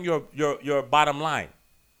up hurting your bottom line.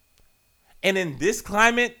 And in this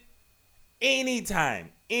climate, anytime,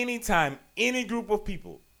 any group of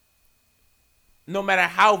people, no matter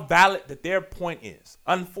how valid that their point is,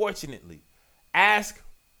 unfortunately,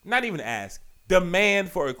 demand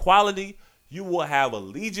for equality, you will have a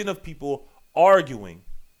legion of people arguing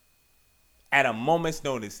at a moment's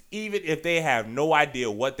notice, even if they have no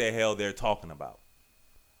idea what the hell they're talking about.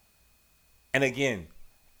 And again,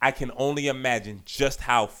 I can only imagine just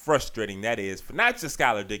how frustrating that is for not just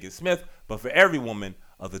Skylar Diggins-Smith, but for every woman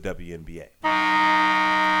of the WNBA. All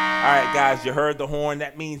right, guys, you heard the horn.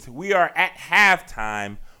 That means we are at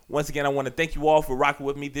halftime. Once again, I want to thank you all for rocking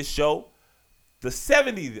with me this show. The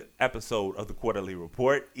 70th episode of the Quarterly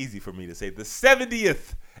Report. Easy for me to say. The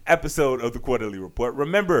 70th episode of the Quarterly Report.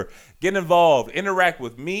 Remember, get involved, interact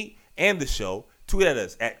with me and the show. Tweet at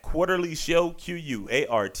us at Quarterly Show,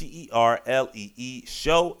 QUARTERLEE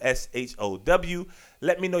Show, SHOW.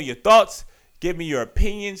 Let me know your thoughts. Give me your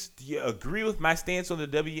opinions. Do you agree with my stance on the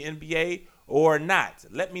WNBA or not?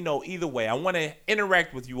 Let me know either way. I want to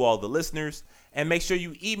interact with you all, the listeners, and make sure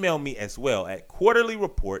you email me as well at Quarterly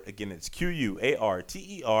Report. Again, it's QUARTERLEE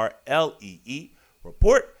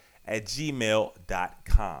report at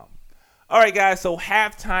gmail.com. All right, guys, so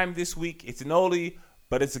halftime this week. It's an oldie,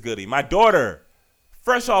 but it's a goodie. My daughter,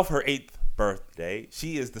 fresh off her 8th birthday,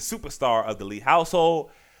 she is the superstar of the Lee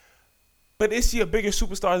household. But is she a bigger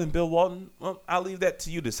superstar than Bill Walton? Well, I'll leave that to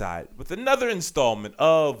you to decide. With another installment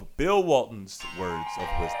of Bill Walton's Words of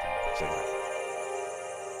Wisdom. Check it out.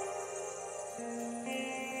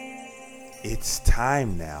 It's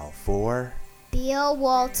time now for Bill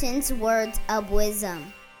Walton's Words of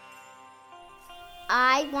Wisdom.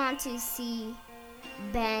 I want to see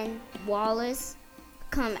Ben Wallace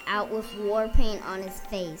come out with war paint on his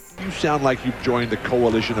face. You sound like you've joined the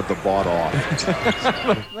coalition of the bought off.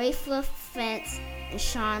 Rafa Fentz and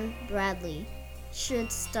Sean Bradley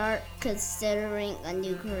should start considering a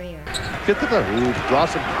new career. Get to the hoop, draw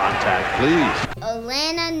some contact, please.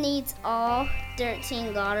 Atlanta needs all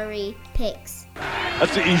 13 lottery picks.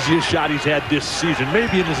 That's the easiest shot he's had this season,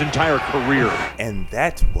 maybe in his entire career. And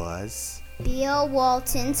that was Bill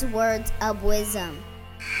Walton's Words of Wisdom.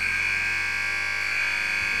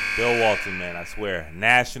 Bill Walton, man, I swear,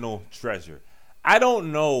 national treasure. I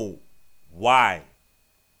don't know why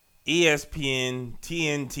ESPN,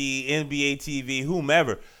 TNT, NBA TV,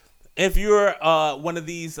 whomever, if you're one of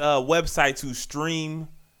these websites who stream,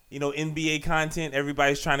 NBA content,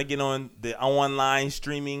 everybody's trying to get on the online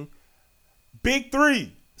streaming. Big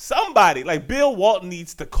three, somebody like Bill Walton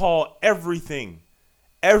needs to call everything.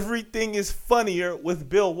 Everything is funnier with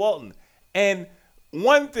Bill Walton. And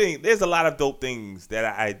one thing, there's a lot of dope things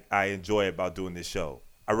that I enjoy about doing this show.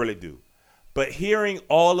 I really do. But hearing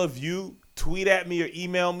all of you tweet at me or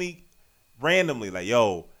email me randomly, like,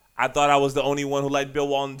 yo, I thought I was the only one who liked Bill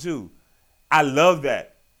Walton too. I love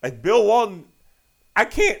that. Like, Bill Walton, I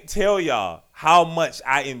can't tell y'all how much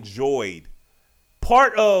I enjoyed.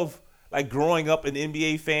 Part of, like, growing up an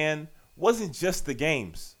NBA fan wasn't just the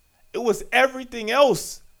games. It was everything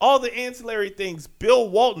else. All the ancillary things. Bill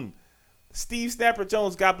Walton, Steve Snapper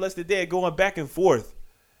Jones, God bless the dead, going back and forth.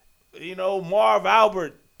 Marv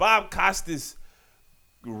Albert, Bob Costas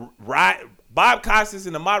and Ahmad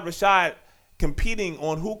Rashad competing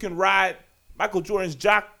on who can ride Michael Jordan's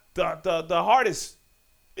jock the hardest.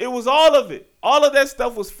 It was all of it. All of that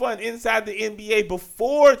stuff was fun inside the NBA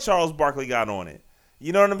before Charles Barkley got on it.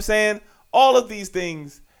 You know what I'm saying? All of these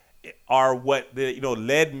things are what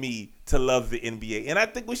led me to love the NBA, and I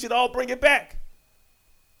think we should all bring it back.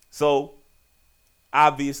 So,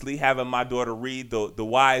 obviously, having my daughter read the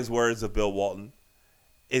wise words of Bill Walton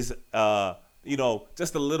is,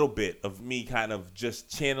 just a little bit of me kind of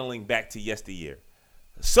just channeling back to yesteryear.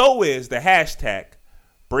 So is the hashtag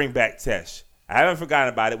Bring Back Tesh. I haven't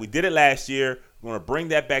forgotten about it. We did it last year. We're going to bring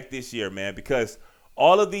that back this year, man, because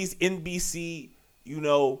all of these NBC,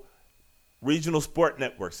 regional sport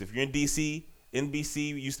networks. If you're in D.C.,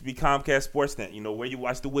 NBC used to be Comcast Sportsnet, where you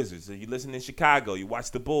watch the Wizards. So you listen in Chicago, you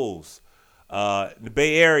watch the Bulls. In the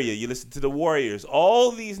Bay Area, you listen to the Warriors.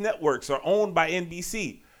 All these networks are owned by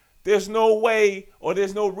NBC. There's no way or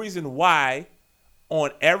there's no reason why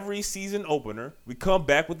on every season opener we come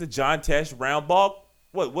back with the John Tesh round ball.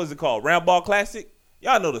 What was it called? Round ball classic?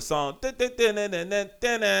 Y'all know the song.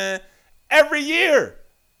 Every year.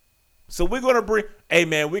 So we're going to bring, hey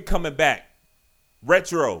man, we're coming back.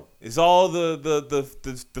 Retro is all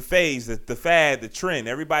the phase, the fad, the trend.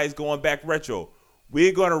 Everybody's going back retro.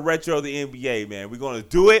 We're going to retro the NBA, man. We're going to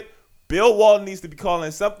do it. Bill Walton needs to be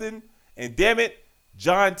calling something. And damn it,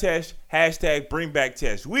 John Tesh, hashtag Bring Back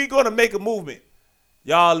Tesh. We're going to make a movement.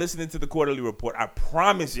 Y'all listening to the quarterly report. I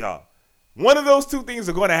promise y'all, one of those two things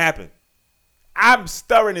are going to happen. I'm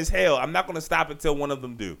stubborn as hell. I'm not going to stop until one of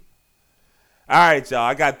them do. All right, y'all.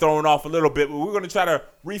 I got thrown off a little bit, but we're going to try to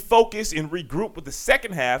refocus and regroup with the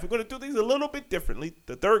second half. We're going to do things a little bit differently.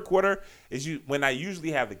 The third quarter is when I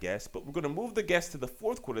usually have the guests, but we're going to move the guests to the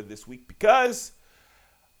fourth quarter this week because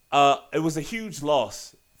it was a huge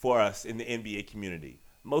loss for us in the NBA community.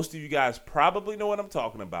 Most of you guys probably know what I'm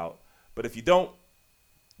talking about, but if you don't,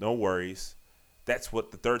 no worries. That's what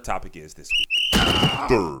the third topic is this week.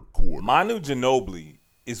 Third quarter. Manu Ginobili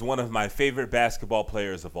is one of my favorite basketball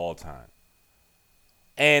players of all time.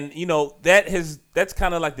 And, that's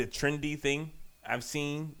kind of like the trendy thing I've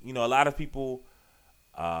seen. A lot of people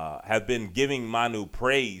have been giving Manu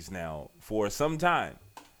praise now for some time,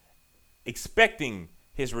 expecting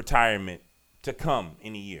his retirement to come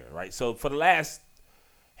in a year, right? So for the last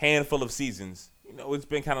handful of seasons, it's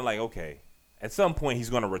been kind of like, okay, at some point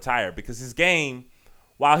he's going to retire because his game,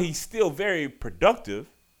 while he's still very productive,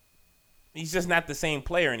 he's just not the same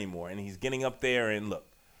player anymore. And he's getting up there and look.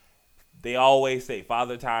 They always say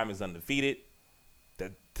Father Time is undefeated.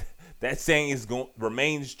 That saying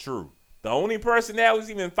remains true. The only person that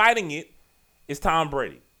was even fighting it is Tom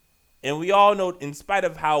Brady. And we all know, in spite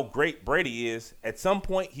of how great Brady is, at some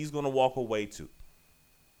point he's going to walk away too.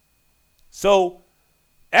 So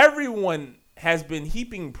everyone has been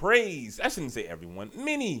heaping praise. I shouldn't say everyone.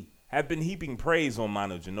 Many have been heaping praise on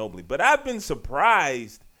Manu Ginobili. But I've been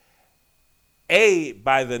surprised,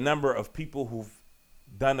 by the number of people who've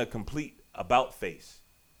done a complete about face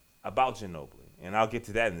about Ginobili, and I'll get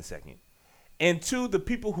to that in a second. And two, the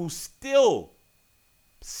people who still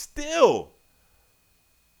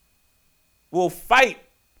will fight,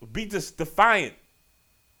 be just defiant,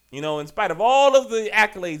 in spite of all of the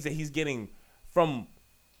accolades that he's getting from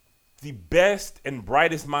the best and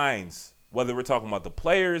brightest minds, whether we're talking about the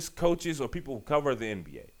players, coaches, or people who cover the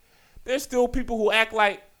NBA. There's still people who act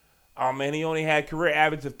like, oh man, he only had career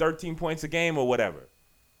average of 13 points a game or whatever.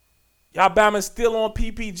 Y'all Bama's still on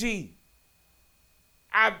PPG.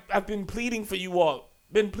 I've been pleading to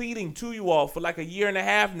you all for like a year and a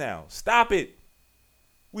half now. Stop it.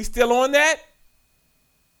 We still on that?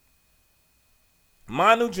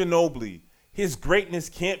 Manu Ginobili, his greatness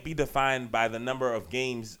can't be defined by the number of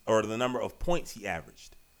games or the number of points he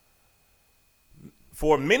averaged.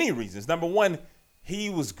 For many reasons. Number one, he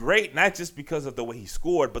was great not just because of the way he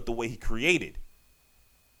scored, but the way he created.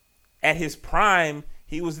 At his prime,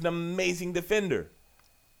 he was an amazing defender.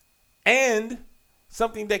 And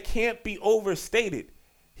something that can't be overstated,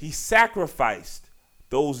 he sacrificed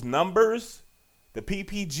those numbers, the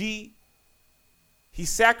PPG. He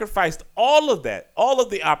sacrificed all of that, all of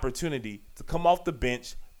the opportunity to come off the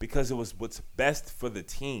bench because it was what's best for the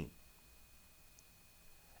team.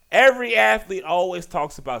 Every athlete always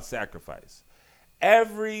talks about sacrifice.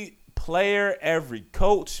 Every player, every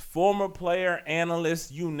coach, former player, analyst,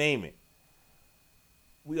 you name it.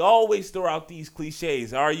 We always throw out these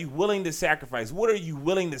cliches. Are you willing to sacrifice? What are you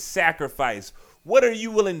willing to sacrifice? What are you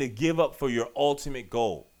willing to give up for your ultimate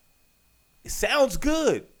goal? It sounds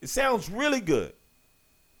good. It sounds really good.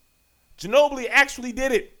 Ginobili actually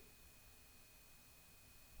did it.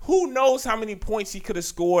 Who knows how many points he could have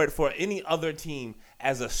scored for any other team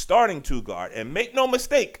as a starting two guard? And make no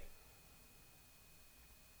mistake,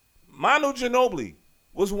 Manu Ginobili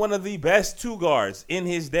was one of the best two guards in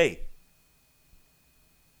his day.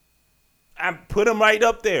 I put him right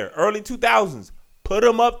up there. Early 2000s. Put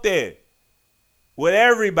him up there with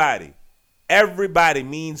everybody. Everybody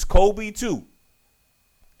means Kobe too.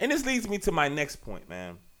 And this leads me to my next point,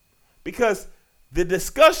 man. Because the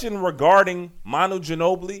discussion regarding Manu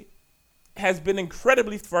Ginobili has been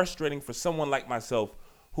incredibly frustrating for someone like myself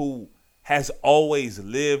who has always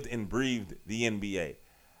lived and breathed the NBA.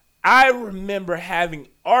 I remember having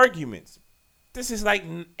arguments. This is like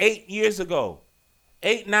 8 years ago.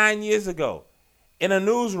 9 years ago, in a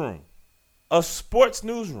newsroom, a sports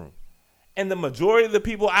newsroom. And the majority of the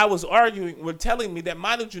people I was arguing were telling me that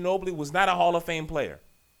Manu Ginobili was not a Hall of Fame player.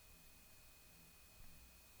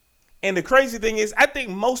 And the crazy thing is, I think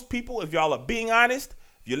most people, if y'all are being honest,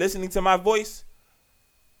 if you're listening to my voice,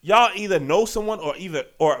 y'all either know someone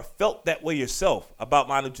or felt that way yourself about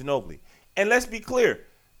Manu Ginobili. And let's be clear,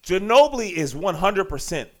 Ginobili is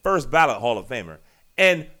 100% first ballot Hall of Famer.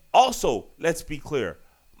 And also, let's be clear,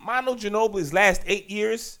 Manu Ginobili's last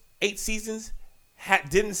 8 seasons,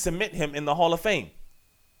 didn't cement him in the Hall of Fame.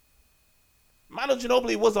 Manu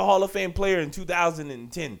Ginobili was a Hall of Fame player in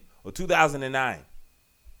 2010 or 2009.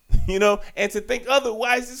 And to think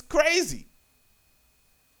otherwise is crazy.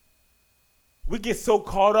 We get so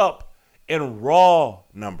caught up in raw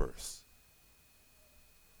numbers.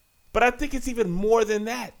 But I think it's even more than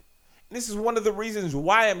that. This is one of the reasons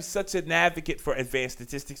why I'm such an advocate for advanced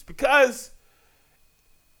statistics, because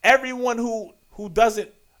everyone who doesn't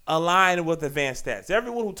align with advanced stats,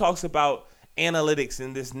 everyone who talks about analytics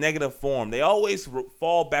in this negative form, they always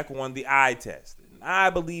fall back on the eye test. And I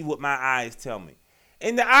believe what my eyes tell me.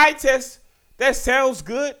 And the eye test, that sounds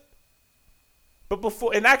good,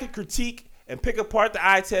 and I could critique and pick apart the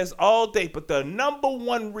eye test all day, but the number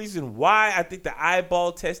one reason why I think the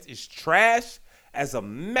eyeball test is trash as a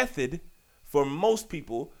method for most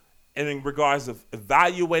people in regards of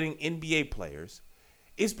evaluating NBA players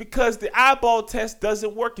is because the eyeball test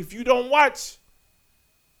doesn't work if you don't watch.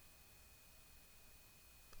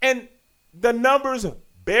 And the numbers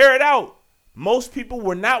bear it out. Most people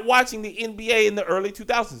were not watching the NBA in the early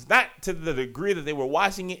 2000s, not to the degree that they were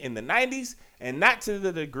watching it in the 90s, and not to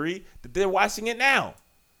the degree that they're watching it now.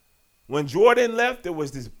 When Jordan left, there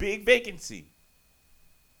was this big vacancy.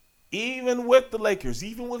 Even with the Lakers,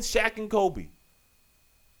 even with Shaq and Kobe.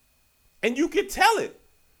 And you could tell it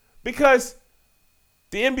because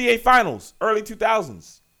the NBA Finals, early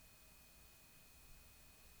 2000s,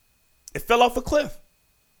 it fell off a cliff.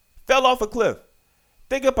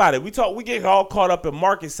 Think about it. We get all caught up in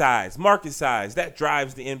market size. That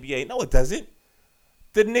drives the NBA. No, it doesn't.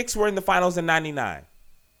 The Knicks were in the finals in 99.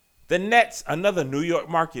 The Nets, another New York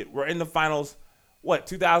market, were in the finals,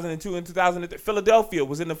 2002 and 2003. Philadelphia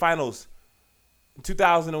was in the finals in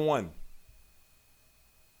 2001.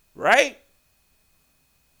 Right?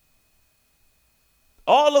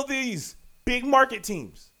 All of these big market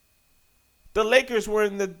teams. The Lakers were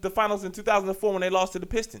in the finals in 2004 when they lost to the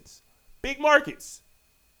Pistons. Big markets.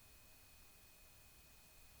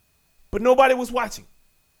 But nobody was watching.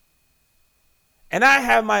 And I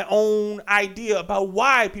have my own idea about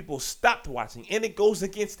why people stopped watching. And it goes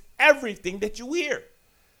against everything that you hear.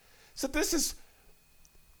 So this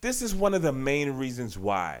is one of the main reasons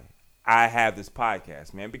why I have this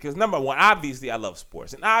podcast, man. Because number one, obviously I love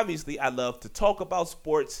sports. And obviously I love to talk about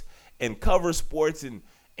sports and cover sports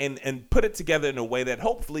and put it together in a way that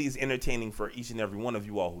hopefully is entertaining for each and every one of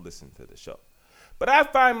you all who listen to the show. But I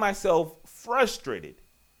find myself frustrated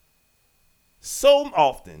so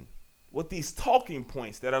often with these talking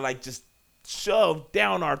points that are like just shoved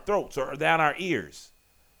down our throats or down our ears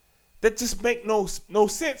that just make no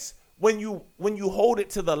sense when you hold it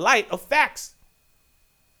to the light of facts.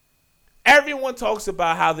 Everyone talks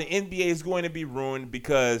about how the NBA is going to be ruined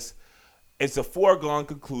because it's a foregone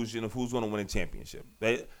conclusion of who's going to win a championship.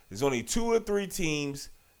 There's only 2 or 3 teams.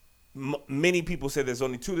 Many people say there's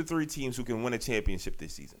only 2 to 3 teams who can win a championship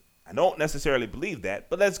this season. I don't necessarily believe that,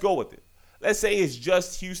 but let's go with it. Let's say it's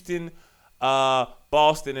just Houston,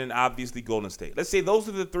 Boston, and obviously Golden State. Let's say those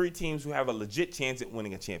are the 3 teams who have a legit chance at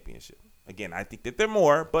winning a championship. Again, I think that they're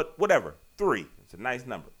more, but whatever. 3. It's a nice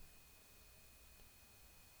number.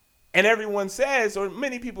 And everyone says, or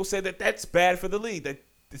many people say that that's bad for the league, that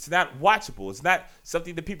it's not watchable. It's not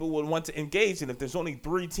something that people would want to engage in if there's only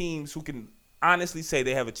 3 teams who can honestly say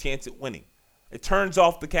they have a chance at winning. It turns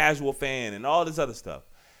off the casual fan and all this other stuff.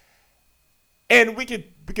 And we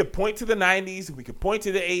could point to the 90s, we could point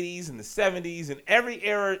to the 80s and the 70s and every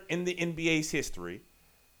era in the NBA's history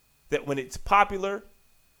that when it's popular,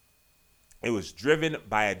 it was driven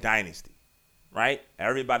by a dynasty, right?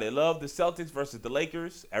 Everybody loved the Celtics versus the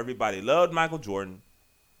Lakers. Everybody loved Michael Jordan.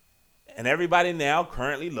 And everybody now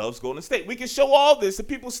currently loves Golden State. We can show all this and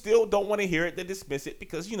people still don't want to hear it. They dismiss it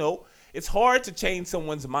because, it's hard to change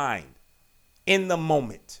someone's mind in the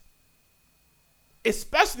moment,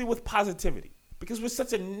 especially with positivity, because we're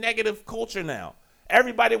such a negative culture now.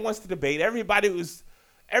 Everybody wants to debate. Everybody's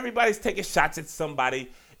taking shots at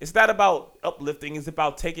somebody. It's not about uplifting. It's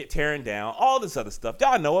about tearing down, all this other stuff.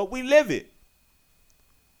 Y'all know it. We live it.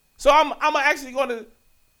 So I'm actually going to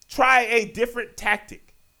try a different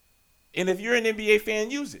tactic. And if you're an NBA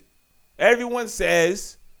fan, use it. Everyone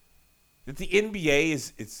says that the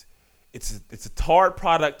NBA it's a hard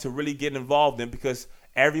product to really get involved in because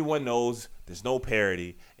everyone knows there's no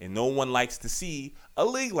parity and no one likes to see a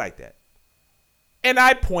league like that. And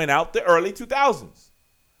I point out the early 2000s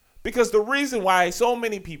because the reason why so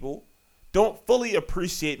many people don't fully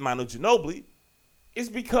appreciate Manu Ginobili is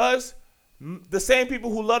because the same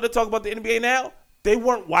people who love to talk about the NBA now, they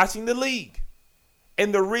weren't watching the league.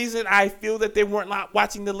 And the reason I feel that they weren't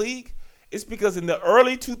watching the league is because in the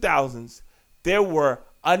early 2000s, there were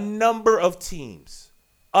a number of teams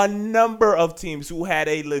who had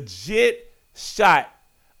a legit shot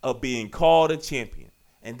of being called a champion.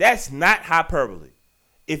 And that's not hyperbole.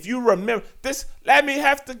 If you remember this,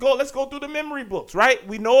 let's go through the memory books, right?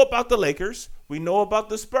 We know about the Lakers. We know about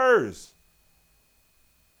the Spurs.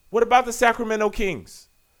 What about the Sacramento Kings?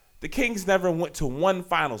 The Kings never went to one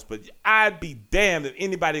finals, but I'd be damned if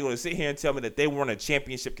anybody going to sit here and tell me that they weren't a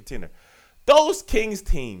championship contender. Those Kings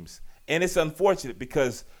teams, and it's unfortunate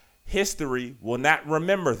because history will not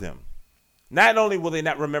remember them. Not only will they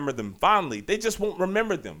not remember them fondly, they just won't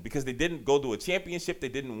remember them because they didn't go to a championship, they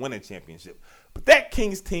didn't win a championship. But that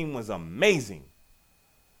Kings team was amazing.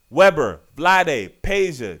 Weber, Vlade,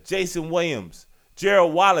 Peja, Jason Williams,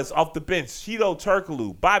 Gerald Wallace off the bench, Sheeto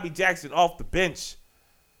Turkoglu, Bobby Jackson off the bench,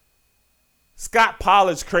 Scott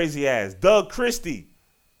Pollard's crazy ass, Doug Christie,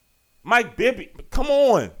 Mike Bibby. Come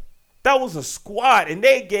on. That was a squad, and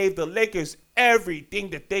they gave the Lakers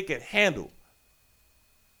everything that they could handle.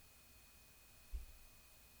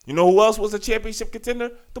 You know who else was a championship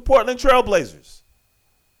contender? The Portland Trail Blazers.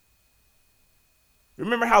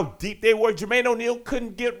 Remember how deep they were? Jermaine O'Neal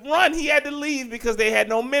couldn't get run. He had to leave because they had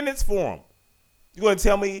no minutes for him. You going to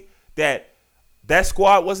tell me that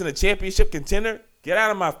squad wasn't a championship contender? Get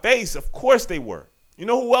out of my face. Of course they were. You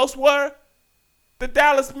know who else were? The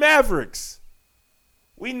Dallas Mavericks.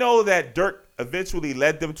 We know that Dirk eventually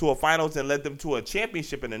led them to a finals and led them to a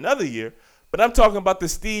championship in another year, but I'm talking about the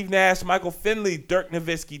Steve Nash, Michael Finley, Dirk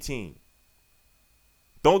Nowitzki team.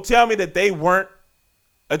 Don't tell me that they weren't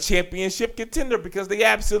a championship contender because they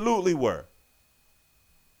absolutely were.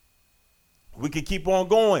 We could keep on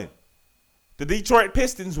going. The Detroit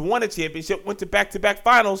Pistons won a championship, went to back-to-back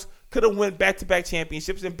finals, could have went back-to-back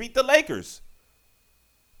championships and beat the Lakers.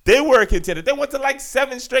 They were a contender. They went to like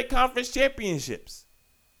 7 straight conference championships.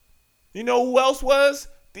 You know who else was?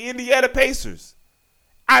 The Indiana Pacers.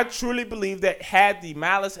 I truly believe that had the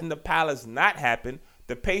malice in the palace not happened,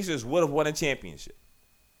 the Pacers would have won a championship.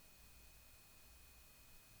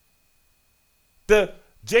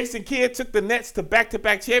 Jason Kidd took the Nets to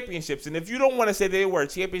back-to-back championships, and if you don't want to say they were a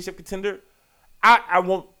championship contender, I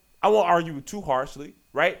won't argue too harshly,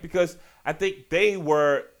 right? Because I think they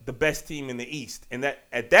were the best team in the East, and that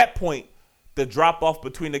at that point, the drop-off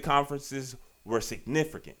between the conferences were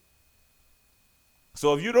significant.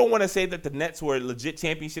 So if you don't want to say that the Nets were a legit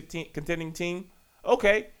championship contending team,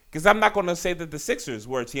 okay, because I'm not going to say that the Sixers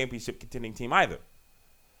were a championship contending team either.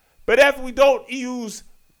 But if we don't use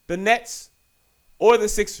the Nets or the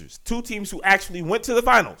Sixers, two teams who actually went to the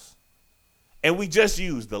finals. And we just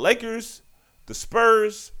used the Lakers, the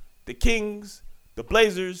Spurs, the Kings, the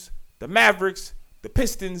Blazers, the Mavericks, the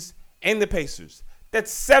Pistons, and the Pacers.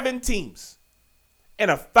 That's 7 teams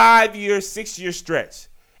in a 5-year, 6-year stretch.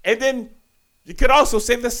 And then you could also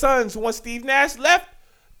say the Suns once Steve Nash left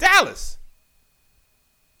Dallas.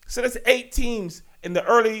 So that's 8 teams in the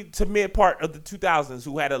early to mid part of the 2000s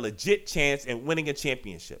who had a legit chance in winning a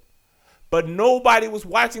championship. But nobody was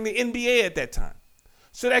watching the NBA at that time.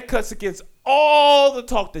 So that cuts against all the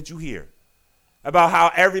talk that you hear about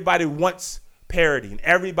how everybody wants parity and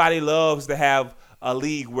everybody loves to have a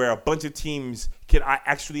league where a bunch of teams can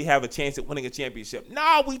actually have a chance at winning a championship.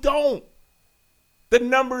 No, we don't. The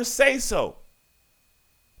numbers say so.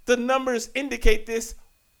 The numbers indicate this.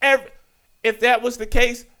 If that was the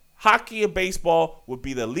case, hockey and baseball would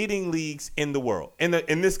be the leading leagues in the world, in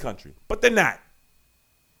this country. But they're not.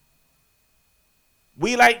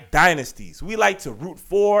 We like dynasties. We like to root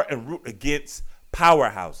for and root against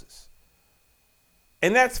powerhouses.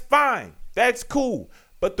 And that's fine. That's cool.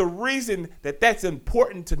 But the reason that that's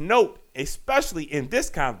important to note, especially in this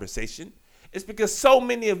conversation, is because so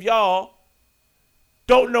many of y'all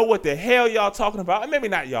don't know what the hell y'all talking about. And maybe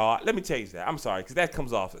not y'all. Let me change that. I'm sorry, because that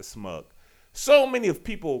comes off as smug. So many of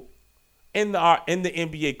people in the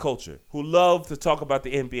NBA culture who love to talk about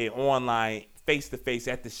the NBA online, face-to-face,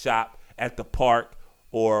 at the shop, at the park,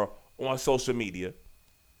 or on social media,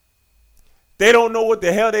 they don't know what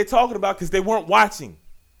the hell they're talking about because they weren't watching.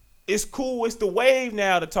 It's cool. It's the wave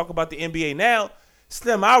now to talk about the NBA now.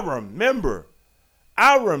 Slim, I remember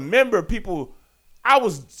people, I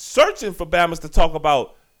was searching for Bamas to talk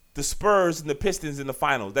about the Spurs and the Pistons in the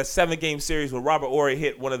finals, that 7-game series where Robert Horry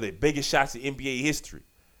hit one of the biggest shots in NBA history.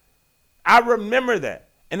 I remember that.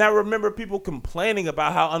 And I remember people complaining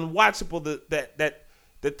about how unwatchable that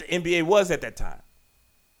the NBA was at that time.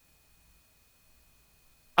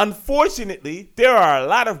 Unfortunately, there are a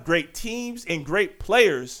lot of great teams and great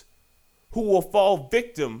players who will fall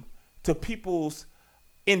victim to people's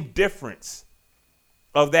indifference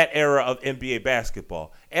of that era of NBA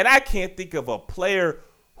basketball. And I can't think of a player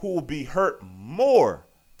who will be hurt more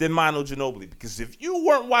than Manu Ginobili. Because if you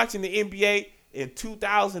weren't watching the NBA in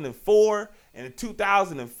 2004 and in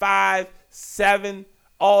 2005, 7,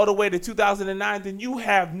 all the way to 2009, then you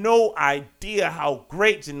have no idea how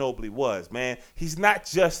great Ginobili was, man. He's not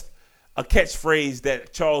just a catchphrase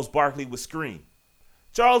that Charles Barkley would scream.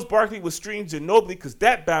 Charles Barkley would scream Ginobili because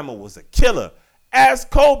that Bama was a killer.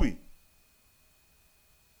 Ask Kobe.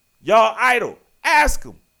 Y'all idol. Ask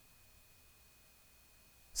him.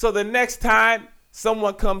 So the next time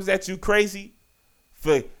someone comes at you crazy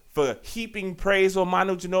for heaping praise on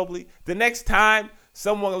Manu Ginobili, the next time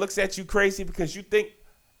someone looks at you crazy because you think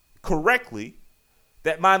correctly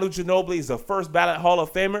that Manu Ginobili is a first ballot Hall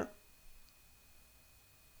of Famer,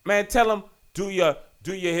 man, tell them do your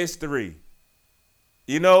history.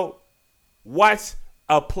 You know, watch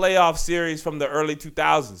a playoff series from the early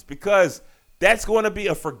 2000s because that's going to be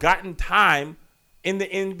a forgotten time in the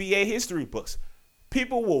NBA history books.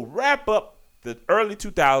 People will wrap up the early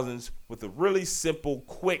 2000s with a really simple,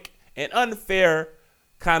 quick, and unfair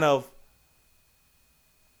kind of,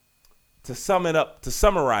 to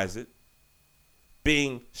summarize it,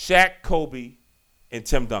 being Shaq, Kobe, and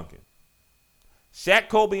Tim Duncan. Shaq,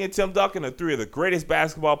 Kobe, and Tim Duncan are 3 of the greatest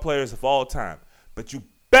basketball players of all time. But you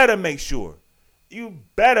better make sure, and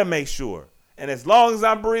as long as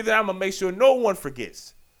I'm breathing, I'm going to make sure no one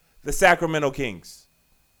forgets the Sacramento Kings.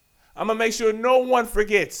 I'm going to make sure no one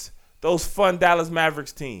forgets those fun Dallas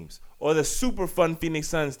Mavericks teams or the super fun Phoenix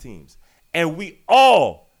Suns teams. And we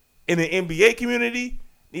all in the NBA community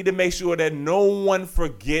need to make sure that no one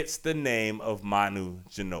forgets the name of Manu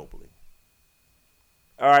Ginobili.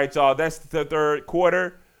 All right, y'all, that's the third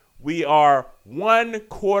quarter. We are 1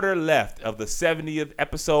 quarter left of the 70th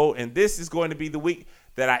episode, and this is going to be the week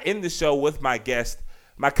that I end the show with my guest,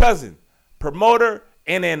 my cousin, promoter,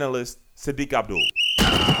 and analyst, Saadiq Abdul.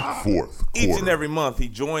 Fourth quarter. Each and every month, he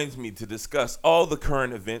joins me to discuss all the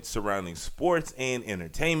current events surrounding sports and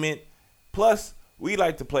entertainment. Plus, we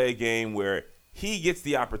like to play a game where he gets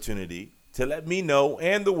the opportunity to let me know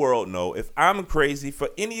and the world know if I'm crazy for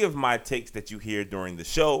any of my takes that you hear during the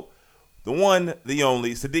show. The one, the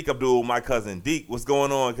only, Saadiq Abdul, my cousin Deke. What's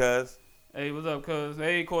going on, cuz? Hey, what's up, cuz?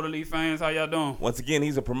 Hey, Quarter League fans, how y'all doing? Once again,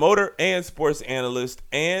 he's a promoter and sports analyst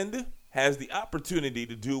and has the opportunity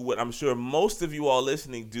to do what I'm sure most of you all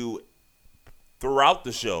listening do throughout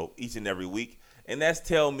the show each and every week, and that's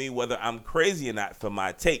tell me whether I'm crazy or not for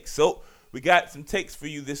my takes. So we got some takes for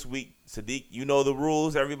you this week, Saadiq. You know the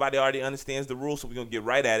rules. Everybody already understands the rules, so we're going to get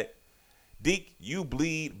right at it. Deke, you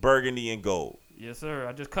bleed burgundy and gold. Yes, sir.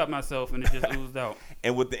 I just cut myself and it just oozed out.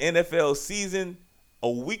 And with the NFL season a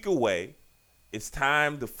week away, it's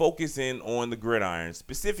time to focus in on the gridiron,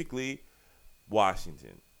 specifically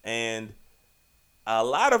Washington. And a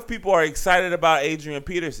lot of people are excited about Adrian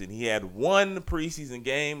Peterson. He had one preseason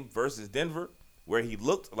game versus Denver where he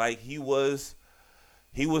looked like he was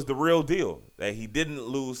the real deal, that he didn't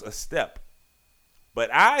lose a step. But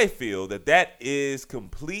I feel that is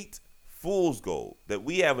complete fool's gold, that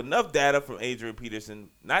we have enough data from Adrian Peterson,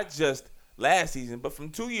 not just last season, but from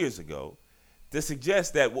 2 years ago, to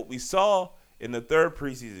suggest that what we saw in the third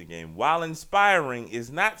preseason game, while inspiring,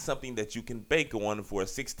 is not something that you can bank on for a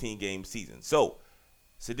 16-game season. So,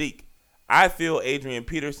 Saadiq, I feel Adrian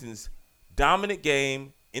Peterson's dominant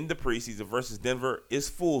game in the preseason versus Denver is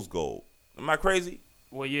fool's gold. Am I crazy?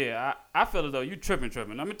 Well, yeah, I feel as though you tripping.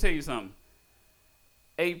 Let me tell you something.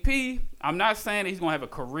 AP, I'm not saying that he's going to have a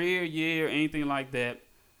career year or anything like that,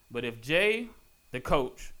 but if Jay, the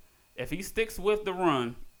coach, if he sticks with the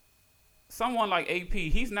run, someone like AP,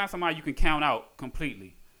 he's not somebody you can count out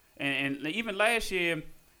completely. And even last year,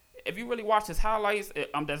 if you really watch his highlights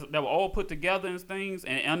that were all put together and things,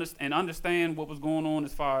 and understand what was going on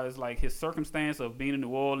as far as like his circumstance of being in New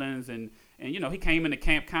Orleans, and he came into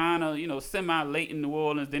camp kind of semi late in New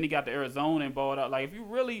Orleans, then he got to Arizona and balled out. Like if you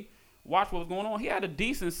really watch what was going on, he had a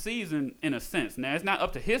decent season in a sense. Now it's not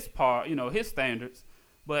up to his part, his standards,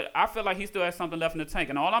 but I feel like he still has something left in the tank.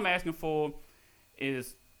 And all I'm asking for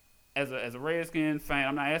is, as a Redskin fan,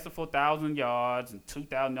 I'm not asking for 1,000 yards and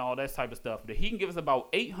 2,000, all that type of stuff. But he can give us about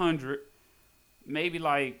 800, maybe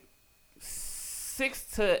like 6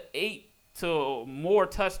 to 8 to more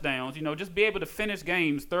touchdowns. Just be able to finish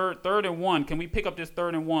games. Third and 1. Can we pick up this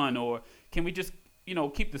 3rd and 1, or can we just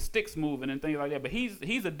keep the sticks moving and things like that? But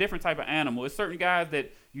he's a different type of animal. There's certain guys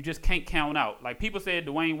that you just can't count out. Like people said,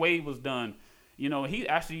 Dwayne Wade was done. He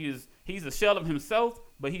actually is. He's a shell of himself,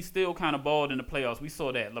 but he's still kind of balled in the playoffs. We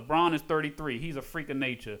saw that. LeBron is 33. He's a freak of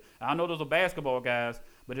nature. I know those are basketball guys,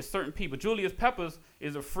 but there's certain people. Julius Peppers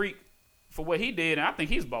is a freak for what he did, and I think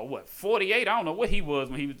he's about, 48? I don't know what he was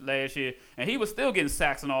when he was last year, and he was still getting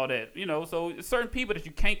sacks and all that. So certain people that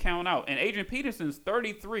you can't count out. And Adrian Peterson's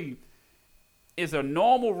 33 is a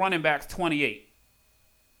normal running back's 28.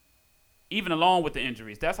 Even along with the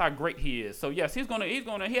injuries. That's how great he is. So yes, he has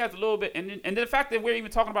a little bit, and the fact that we're even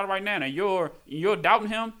talking about it right now and you're doubting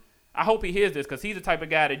him, I hope he hears this, because he's the type of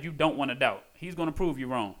guy that you don't want to doubt. He's gonna prove you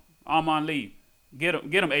wrong. Armon Lee. Get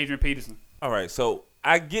him, Adrian Peterson. All right, so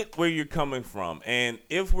I get where you're coming from. And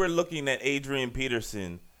if we're looking at Adrian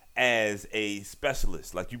Peterson as a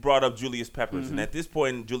specialist, like you brought up Julius Peppers, and at this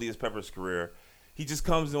point in Julius Peppers' career, he just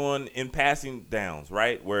comes on in passing downs,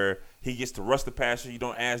 right, where he gets to rush the passer. You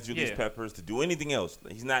don't ask Julius Peppers to do anything else.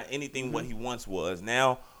 He's not anything what he once was.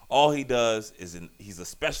 Now all he does is he's a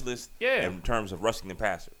specialist in terms of rushing the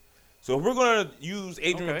passer. So if we're going to use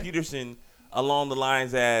Adrian Peterson along the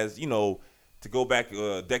lines as, to go back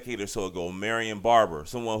a decade or so ago, Marion Barber,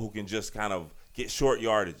 someone who can just kind of get short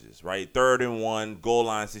yardages, right, 3rd and 1, goal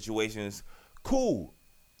line situations, cool.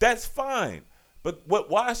 That's fine. But what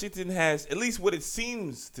Washington has, at least what it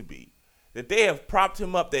seems to be, that they have propped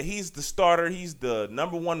him up, that he's the starter, he's the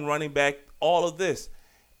number 1 running back, all of this.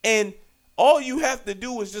 And all you have to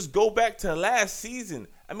do is just go back to last season.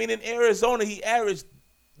 I mean, in Arizona, he averaged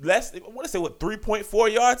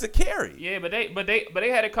 3.4 yards a carry. Yeah, but they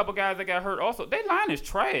had a couple guys that got hurt also. Their line is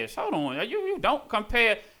trash. Hold on. You don't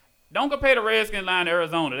compare the Redskins line to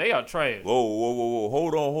Arizona. They are trash. Whoa.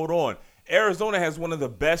 Hold on. Arizona has one of the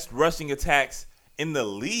best rushing attacks in the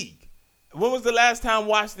league. When was the last time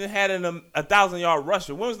Washington had a 1,000-yard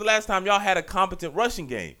rusher? When was the last time y'all had a competent rushing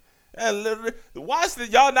game?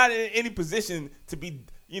 Washington, y'all not in any position to be,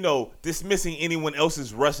 dismissing anyone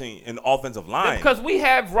else's rushing and offensive line. Because we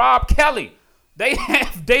have Rob Kelly. They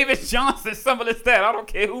have David Johnson, some of this stat. I don't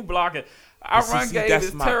care who block it. Our run game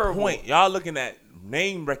is terrible. That's my point. Y'all looking at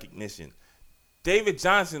name recognition. David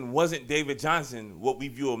Johnson wasn't David Johnson, what we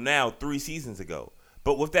view him now 3 seasons ago.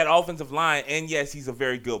 But with that offensive line, and yes, he's a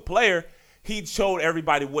very good player, he showed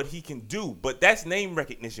everybody what he can do. But that's name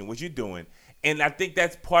recognition, what you're doing. And I think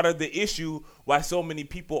that's part of the issue why so many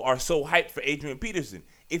people are so hyped for Adrian Peterson.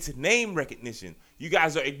 It's name recognition. You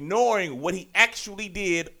guys are ignoring what he actually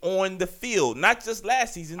did on the field, not just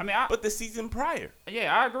last season, but the season prior.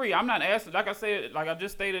 Yeah, I agree. I'm not asking, like I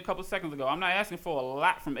just stated a couple seconds ago, I'm not asking for a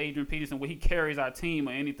lot from Adrian Peterson where he carries our team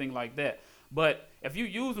or anything like that. But if you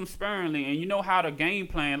use him sparingly and you know how to game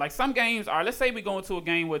plan, like some games are, let's say we go into a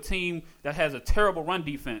game with a team that has a terrible run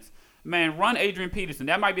defense. Man, run Adrian Peterson.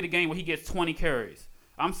 That might be the game where he gets 20 carries.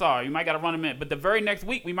 I'm sorry, you might got to run him in. But the very next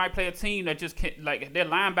week, we might play a team that just can't, like their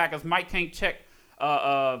linebackers can't check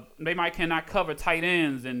they might cannot cover tight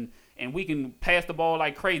ends and we can pass the ball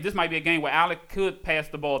like crazy. This might be a game where Alec could pass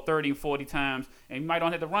the ball 30 and 40 times, and you might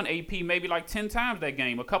not have to run AP maybe like 10 times that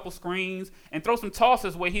game. A couple screens and throw some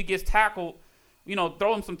tosses where he gets tackled.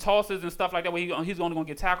 Throw him some tosses and stuff like that where he's only going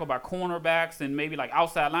to get tackled by cornerbacks and maybe like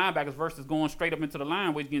outside linebackers versus going straight up into the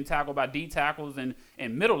line where he's getting tackled by D tackles and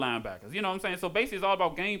middle linebackers. You know what I'm saying? So basically it's all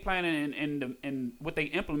about game planning and what they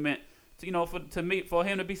implement for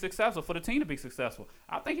him to be successful, for the team to be successful.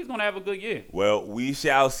 I think he's going to have a good year. Well, we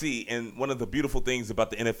shall see. And one of the beautiful things about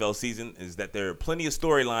the NFL season is that there are plenty of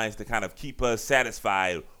storylines to kind of keep us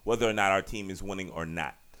satisfied whether or not our team is winning or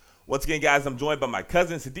not. Once again, guys, I'm joined by my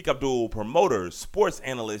cousin, Saadiq Abdul, promoter, sports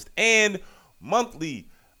analyst, and monthly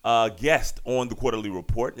guest on the Quarterly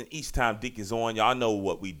Report. And each time Dick is on, y'all know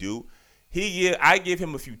what we do. I give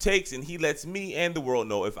him a few takes, and he lets me and the world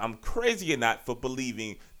know if I'm crazy or not for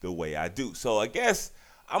believing the way I do. So I guess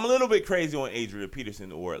I'm a little bit crazy on Adrian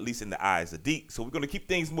Peterson, or at least in the eyes of Dick. So we're going to keep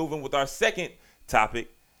things moving with our second topic,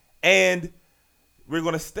 and we're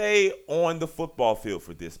going to stay on the football field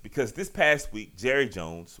for this because this past week, Jerry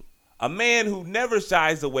Jones, a man who never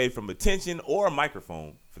shies away from attention or a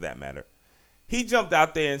microphone, for that matter, he jumped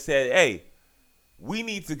out there and said, hey, we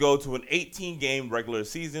need to go to an 18-game regular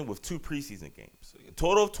season with 2 preseason games. A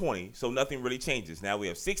total of 20, so nothing really changes. Now we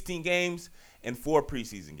have 16 games and 4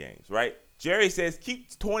 preseason games, right? Jerry says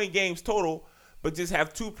keep 20 games total, but just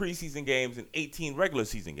have 2 preseason games and 18 regular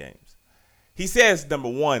season games. He says, number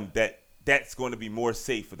one, that's going to be more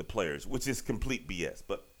safe for the players, which is complete BS.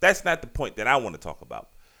 But that's not the point that I want to talk about.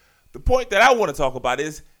 The point that I want to talk about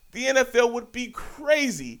is the NFL would be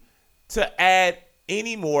crazy to add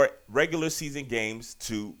any more regular season games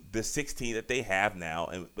to the 16 that they have now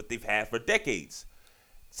and what they've had for decades.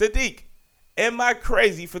 Saadiq, am I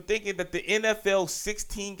crazy for thinking that the NFL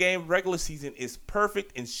 16-game regular season is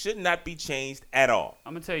perfect and should not be changed at all?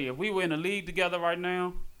 I'm going to tell you, if we were in a league together right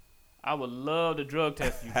now, I would love to drug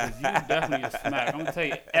test you because you definitely a smack. I'm going to tell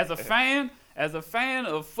you, as a fan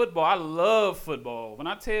of football, I love football. When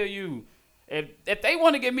I tell you, if they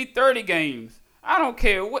want to give me 30 games, I don't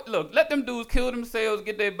care what. Look, let them dudes kill themselves,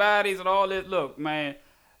 get their bodies and all this. Look, man,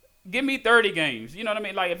 give me 30 games. You know what I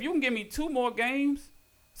mean? Like, if you can give me 2 more games,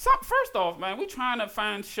 first off, man, we trying to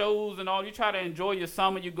find shows and all. You try to enjoy your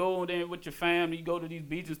summer. You go there with your family. You go to these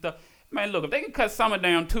beaches and stuff. Man, look, if they can cut summer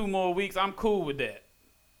down 2 more weeks, I'm cool with that.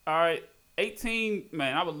 All right, 18,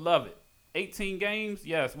 man, I would love it. 18 games,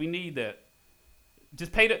 yes, we need that.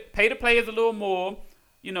 Just pay the players a little more.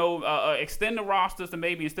 Extend the rosters to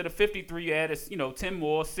maybe instead of 53, add 10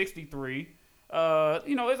 more, 63.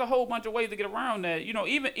 There's a whole bunch of ways to get around that.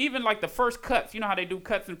 Even like the first cuts. You know how they do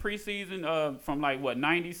cuts in preseason from like what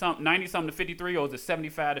 90 something to 53, or is it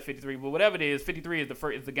 75 to 53? But whatever it is, 53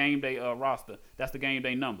 is the game day roster. That's the game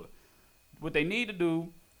day number. What they need to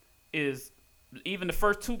do is even the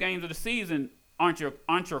first 2 games of the season aren't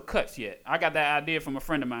your cuts yet. I got that idea from a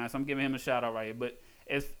friend of mine, so I'm giving him a shout out right here. But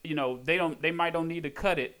if they might don't need to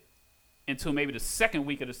cut it until maybe the second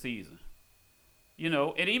week of the season.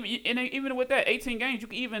 And even with that 18 games, you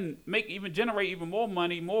can even generate even more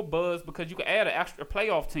money, more buzz, because you can add an extra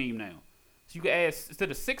playoff team now. So you can add, instead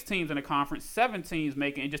of 6 teams in the conference, 7 teams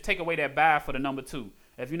making, and just take away that bye for the number 2.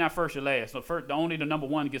 If you're not first, you're last. So only the number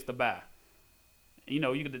 1 gets the bye.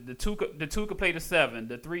 The two could play the 7,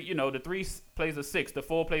 the 3 plays the 6, the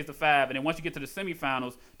 4 plays the 5, and then once you get to the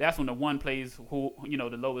semifinals, that's when the 1 plays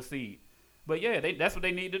the lowest seed. But yeah, that's what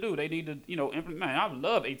they need to do. They need to implement. Man, I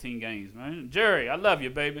love 18 games, man. Jerry, I love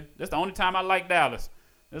you, baby. That's the only time I like Dallas.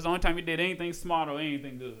 That's the only time you did anything smart or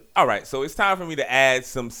anything good. All right, so it's time for me to add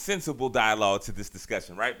some sensible dialogue to this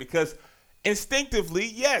discussion, right? Because instinctively,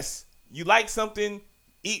 yes, you like something.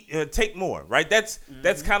 Take more, right? That's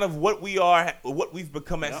kind of what we are, what we've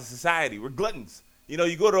become as a society. We're gluttons.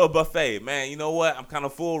 You go to a buffet, man. You know what? I'm kind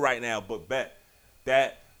of full right now, but bet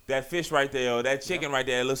that fish right there or that chicken right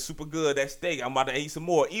there looks super good. That steak, I'm about to eat some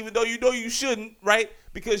more. Even though you know you shouldn't, right?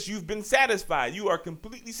 Because you've been satisfied. You are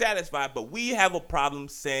completely satisfied, but we have a problem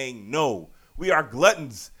saying no. We are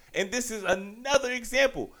gluttons, and this is another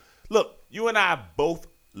example. Look, you and I both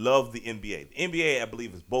love the NBA. The NBA, I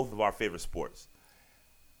believe, is both of our favorite sports.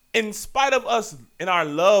 In spite of us and our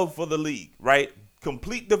love for the league, right?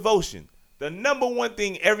 Complete devotion. The number one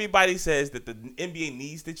thing everybody says that the NBA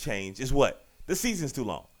needs to change is what? The season's too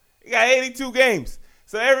long. You got 82 games.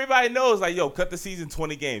 So everybody knows, like, yo, cut the season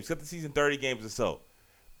 20 games. Cut the season 30 games or so.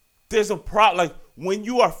 There's a problem. Like, when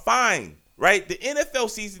you are fine, right? The NFL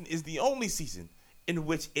season is the only season in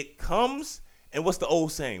which it comes, and what's the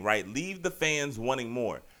old saying, right? Leave the fans wanting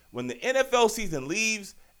more. When the NFL season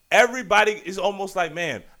leaves, everybody is almost like,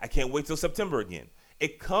 man, I can't wait till September again.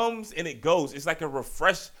 it comes and it goes. It's like a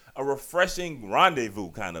refreshing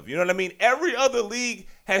rendezvous kind of. You know what I mean? Every other league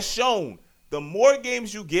has shown the more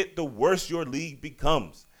games you get, the worse your league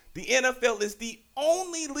becomes. The NFL is the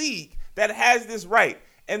only league that has this right,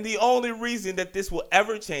 and the only reason that this will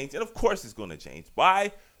ever change, and of course it's going to change.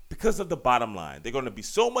 Why? Because of the bottom line. They're going to be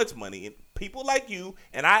so much money, and people like you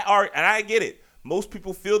and I get it. Most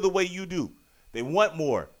people feel the way you do. They want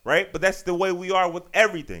more, right? But that's the way we are with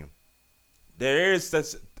everything. There is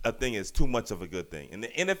such a thing as too much of a good thing, and the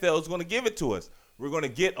NFL is going to give it to us. We're going to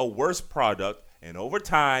get a worse product, and over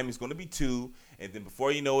time it's going to be 2, and then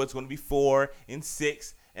before you know it, it's going to be 4 and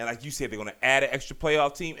 6. And like you said, they're going to add an extra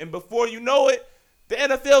playoff team. And before you know it, the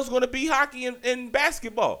NFL is going to be hockey and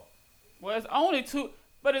basketball. Well, it's only 2,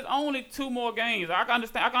 but it's only 2 more games. I can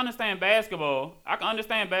understand basketball.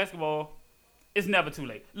 It's never too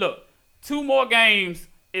late. Look, 2 more games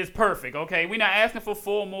is perfect, okay? We're not asking for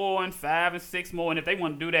 4 more and 5 and 6 more. And if they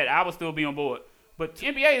want to do that, I would still be on board. But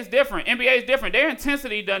NBA is different. Their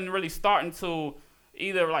intensity doesn't really start until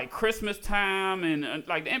either like Christmas time and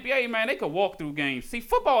like the NBA, man, they could walk through games. See,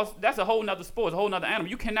 football, that's a whole nother sport, it's a whole nother animal.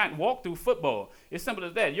 You cannot walk through football. It's simple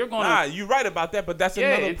as that. You're right about that, but that's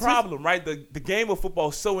another problem, right? The game of football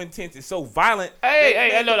is so intense, it's so violent.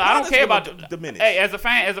 Hey, look, I don't care about diminish. Hey, as a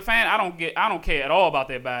fan, I don't care at all about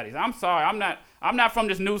their bodies. I'm sorry, I'm not from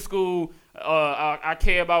this new school. I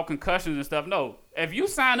care about concussions and stuff. No, if you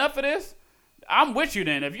sign up for this, I'm with you.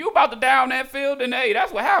 Then if you about to die on that field, then hey,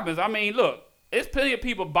 that's what happens. I mean, look. It's plenty of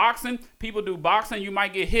people boxing. People do boxing. You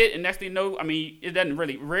might get hit, and next thing you know, I mean, it doesn't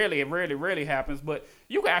rarely happens, but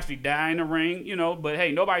you can actually die in the ring, you know. But,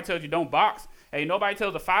 hey, nobody tells you don't box. Hey, nobody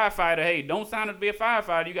tells a firefighter, hey, don't sign up to be a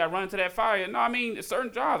firefighter. You got to run into that fire. No, I mean,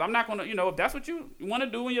 certain jobs. I'm not going to, you know, if that's what you want to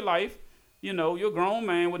do in your life, you know, you're a grown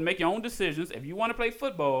man, would make your own decisions. If you want to play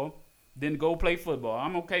football, then go play football.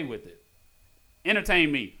 I'm okay with it.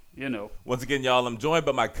 Entertain me, you know. Once again, y'all, I'm joined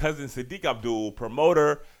by my cousin Saadiq Abdul,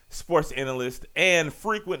 promoter, sports analyst, and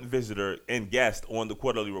frequent visitor and guest on the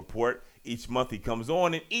Quarterly Report. Each month he comes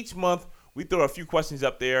on, and each month we throw a few questions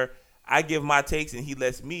up there. I give my takes, and he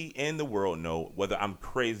lets me and the world know whether I'm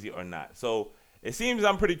crazy or not. So it seems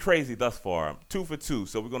I'm pretty crazy thus far. I'm 2 for 2.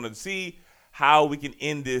 So we're going to see how we can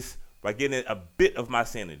end this by getting a bit of my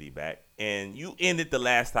sanity back. And you ended the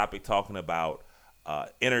last topic talking about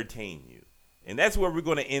entertain you. And that's where we're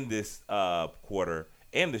going to end this quarter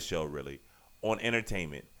and the show, really, on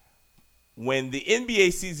entertainment. When the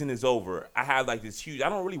NBA season is over, I have like this huge – I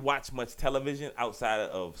don't really watch much television outside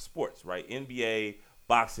of sports, right? NBA,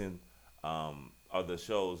 boxing are the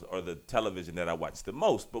shows or the television that I watch the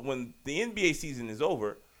most. But when the NBA season is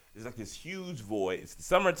over, there's like this huge void. It's the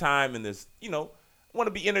summertime, and there's, you know, I want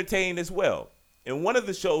to be entertained as well. And one of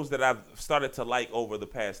the shows that I've started to like over the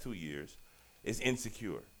past 2 years is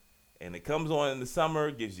Insecure. And it comes on in the summer,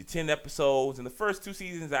 gives you 10 episodes. And the first 2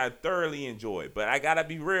 seasons I thoroughly enjoyed. But I got to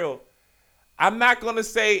be real. I'm not going to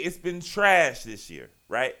say it's been trash this year,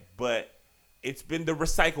 right? But it's been the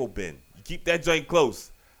recycle bin. You keep that joint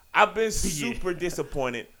close. I've been super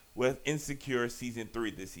disappointed with Insecure Season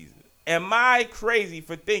 3 this season. Am I crazy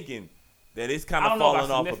for thinking that it's kind of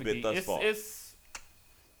falling off a bit thus far?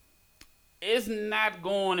 It's not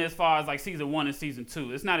going as far as like Season 1 and Season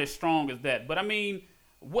 2. It's not as strong as that. But, I mean,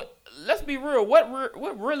 let's be real.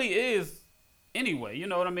 What really is anyway, you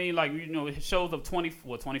know what I mean? Like, you know, shows of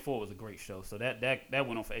 24 was a great show, so that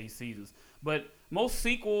went on for 8 seasons. But most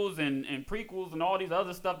sequels and prequels and all these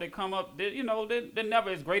other stuff that come up, they're never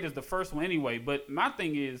as great as the first one anyway. But my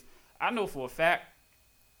thing is, I know for a fact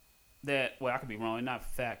that, well, I could be wrong, not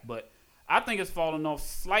fact, but I think it's falling off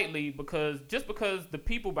slightly because the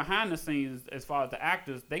people behind the scenes, as far as the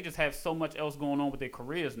actors, they just have so much else going on with their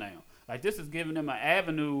careers now. Like, this is giving them an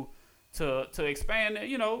avenue to expand,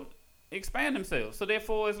 expand themselves. So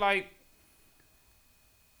therefore, it's like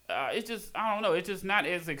it's just, I don't know, it's just not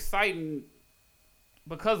as exciting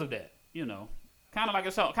because of that. Kind of like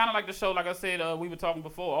the show, like I said, we were talking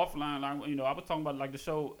before offline. Like, I was talking about like the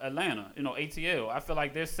show Atlanta, ATL. I feel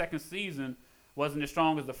like their second season wasn't as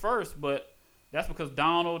strong as the first, but that's because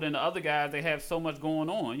Donald and the other guys, they have so much going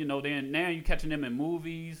on. Then now you're catching them in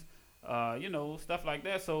movies, stuff like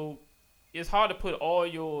that. So it's hard to put all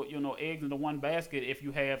your, eggs into one basket if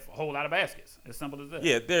you have a whole lot of baskets. As simple as that.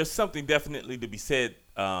 Yeah, there's something definitely to be said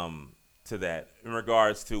to that in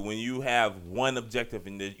regards to when you have one objective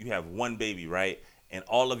and you have one baby, right? And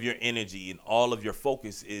all of your energy and all of your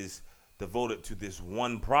focus is devoted to this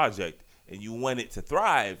one project and you want it to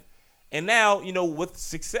thrive. And now, with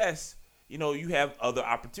success, you have other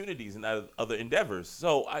opportunities and other endeavors.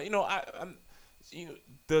 So,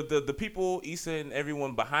 the people, Issa and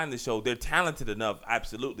everyone behind the show, they're talented enough,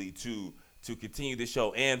 absolutely, to to continue the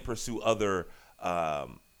show and pursue other,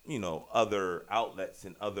 other outlets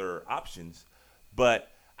and other options. But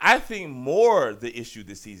I think more the issue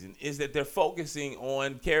this season is that they're focusing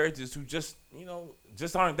on characters who just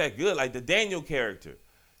aren't that good. Like the Daniel character,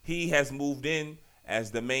 he has moved in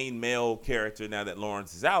as the main male character now that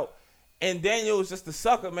Lawrence is out. And Daniel is just a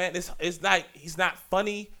sucker, man. It's like he's not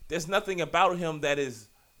funny. There's nothing about him that is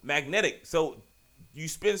magnetic. So you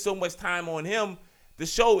spend so much time on him, the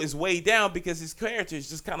show is way down because his character is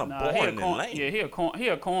just kind of boring and lame. Yeah, he a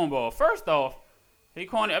cornball. First off,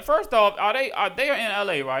 are they in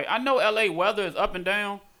LA, right? I know LA weather is up and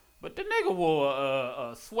down, but the nigga wore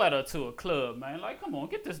a sweater to a club, man. Like, come on,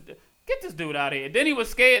 get this dude out of here. Then he was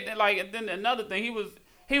scared. Then another thing,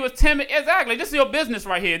 he was timid. Exactly. This is your business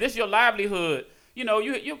right here. This is your livelihood.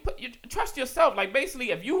 You trust yourself. Like,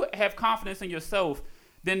 basically, if you have confidence in yourself,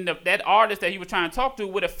 then that artist that he was trying to talk to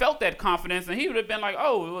would have felt that confidence, and he would have been like,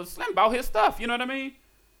 oh, it was Slim about his stuff. You know what I mean?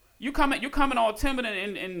 You coming all timid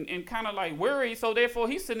and kind of like worried. So therefore,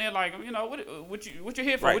 he's sitting there like, what you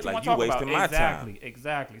here for? Right, what you like want to you talk wasting about? my time.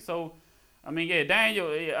 Exactly. So, I mean, yeah,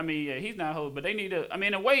 Daniel. I mean, yeah, he's not host, but they need to. I mean,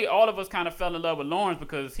 in a way, all of us kind of fell in love with Lawrence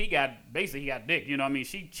because he got dick. You know what I mean?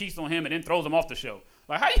 She cheats on him and then throws him off the show.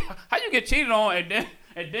 Like, how you get cheated on and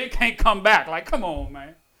then can't come back? Like, come on,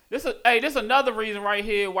 man. This is another reason right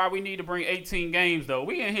here why we need to bring 18 games, though.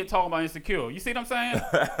 We in here talking about insecure. You see what I'm saying?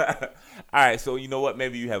 All right, so you know what?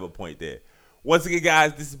 Maybe you have a point there. Once again,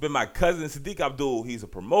 guys, this has been my cousin, Saadiq Abdul. He's a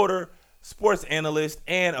promoter, sports analyst,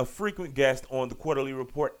 and a frequent guest on the Quarterly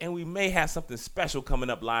Report. And we may have something special coming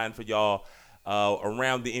up line for y'all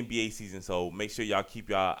around the NBA season. So make sure y'all keep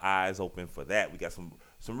y'all eyes open for that. We got some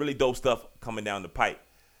really dope stuff coming down the pipe.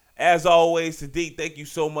 As always, Saadiq, thank you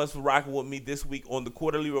so much for rocking with me this week on the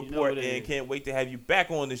Quarterly Report, and can't wait to have you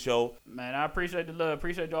back on the show. Man, I appreciate the love.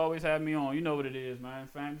 Appreciate you always having me on. You know what it is, man.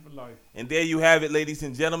 Family for life. And there you have it, ladies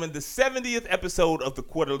and gentlemen, the 70th episode of the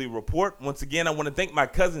Quarterly Report. Once again, I want to thank my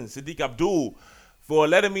cousin, Saadiq Abdul, for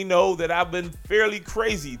letting me know that I've been fairly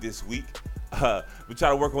crazy this week. We'll try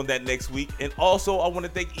to work on that next week. And also, I want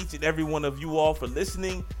to thank each and every one of you all for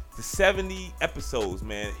listening to 70 episodes,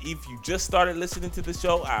 man. If you just started listening to the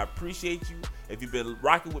show, I appreciate you. If you've been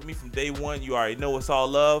rocking with me from day one, you already know it's all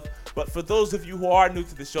love. But for those of you who are new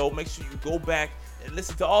to the show, make sure you go back and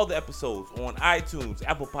listen to all the episodes on iTunes,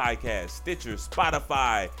 Apple Podcasts, Stitcher,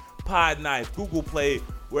 Spotify, Podknife, Google Play,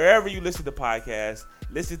 wherever you listen to podcasts.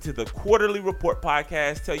 Listen to the Quarterly Report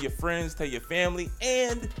podcast. Tell your friends, tell your family,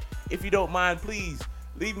 and if you don't mind, please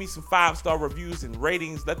leave me some 5-star reviews and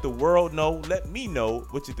ratings. Let the world know. Let me know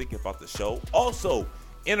what you think about the show. Also,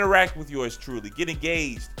 interact with yours truly. Get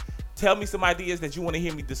engaged. Tell me some ideas that you want to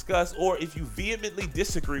hear me discuss, or if you vehemently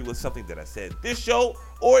disagree with something that I said this show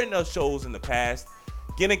or in those shows in the past,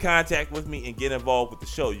 get in contact with me and get involved with the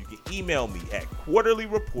show. You can email me at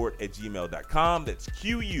quarterlyreport@gmail.com. That's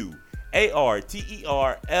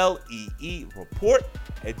QUARTERLEE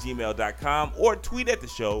report@gmail.com, or tweet at the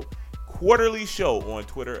show, Quarterly Show on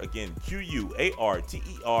Twitter. Again,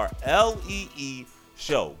 QUARTERLEE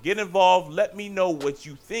show. Get involved. Let me know what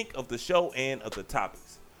you think of the show and of the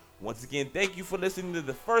topics. Once again, thank you for listening to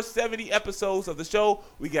the first 70 episodes of the show.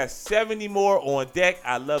 We got 70 more on deck.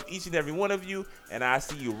 I love each and every one of you, and I'll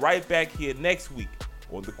see you right back here next week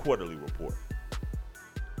on the Quarterly Report.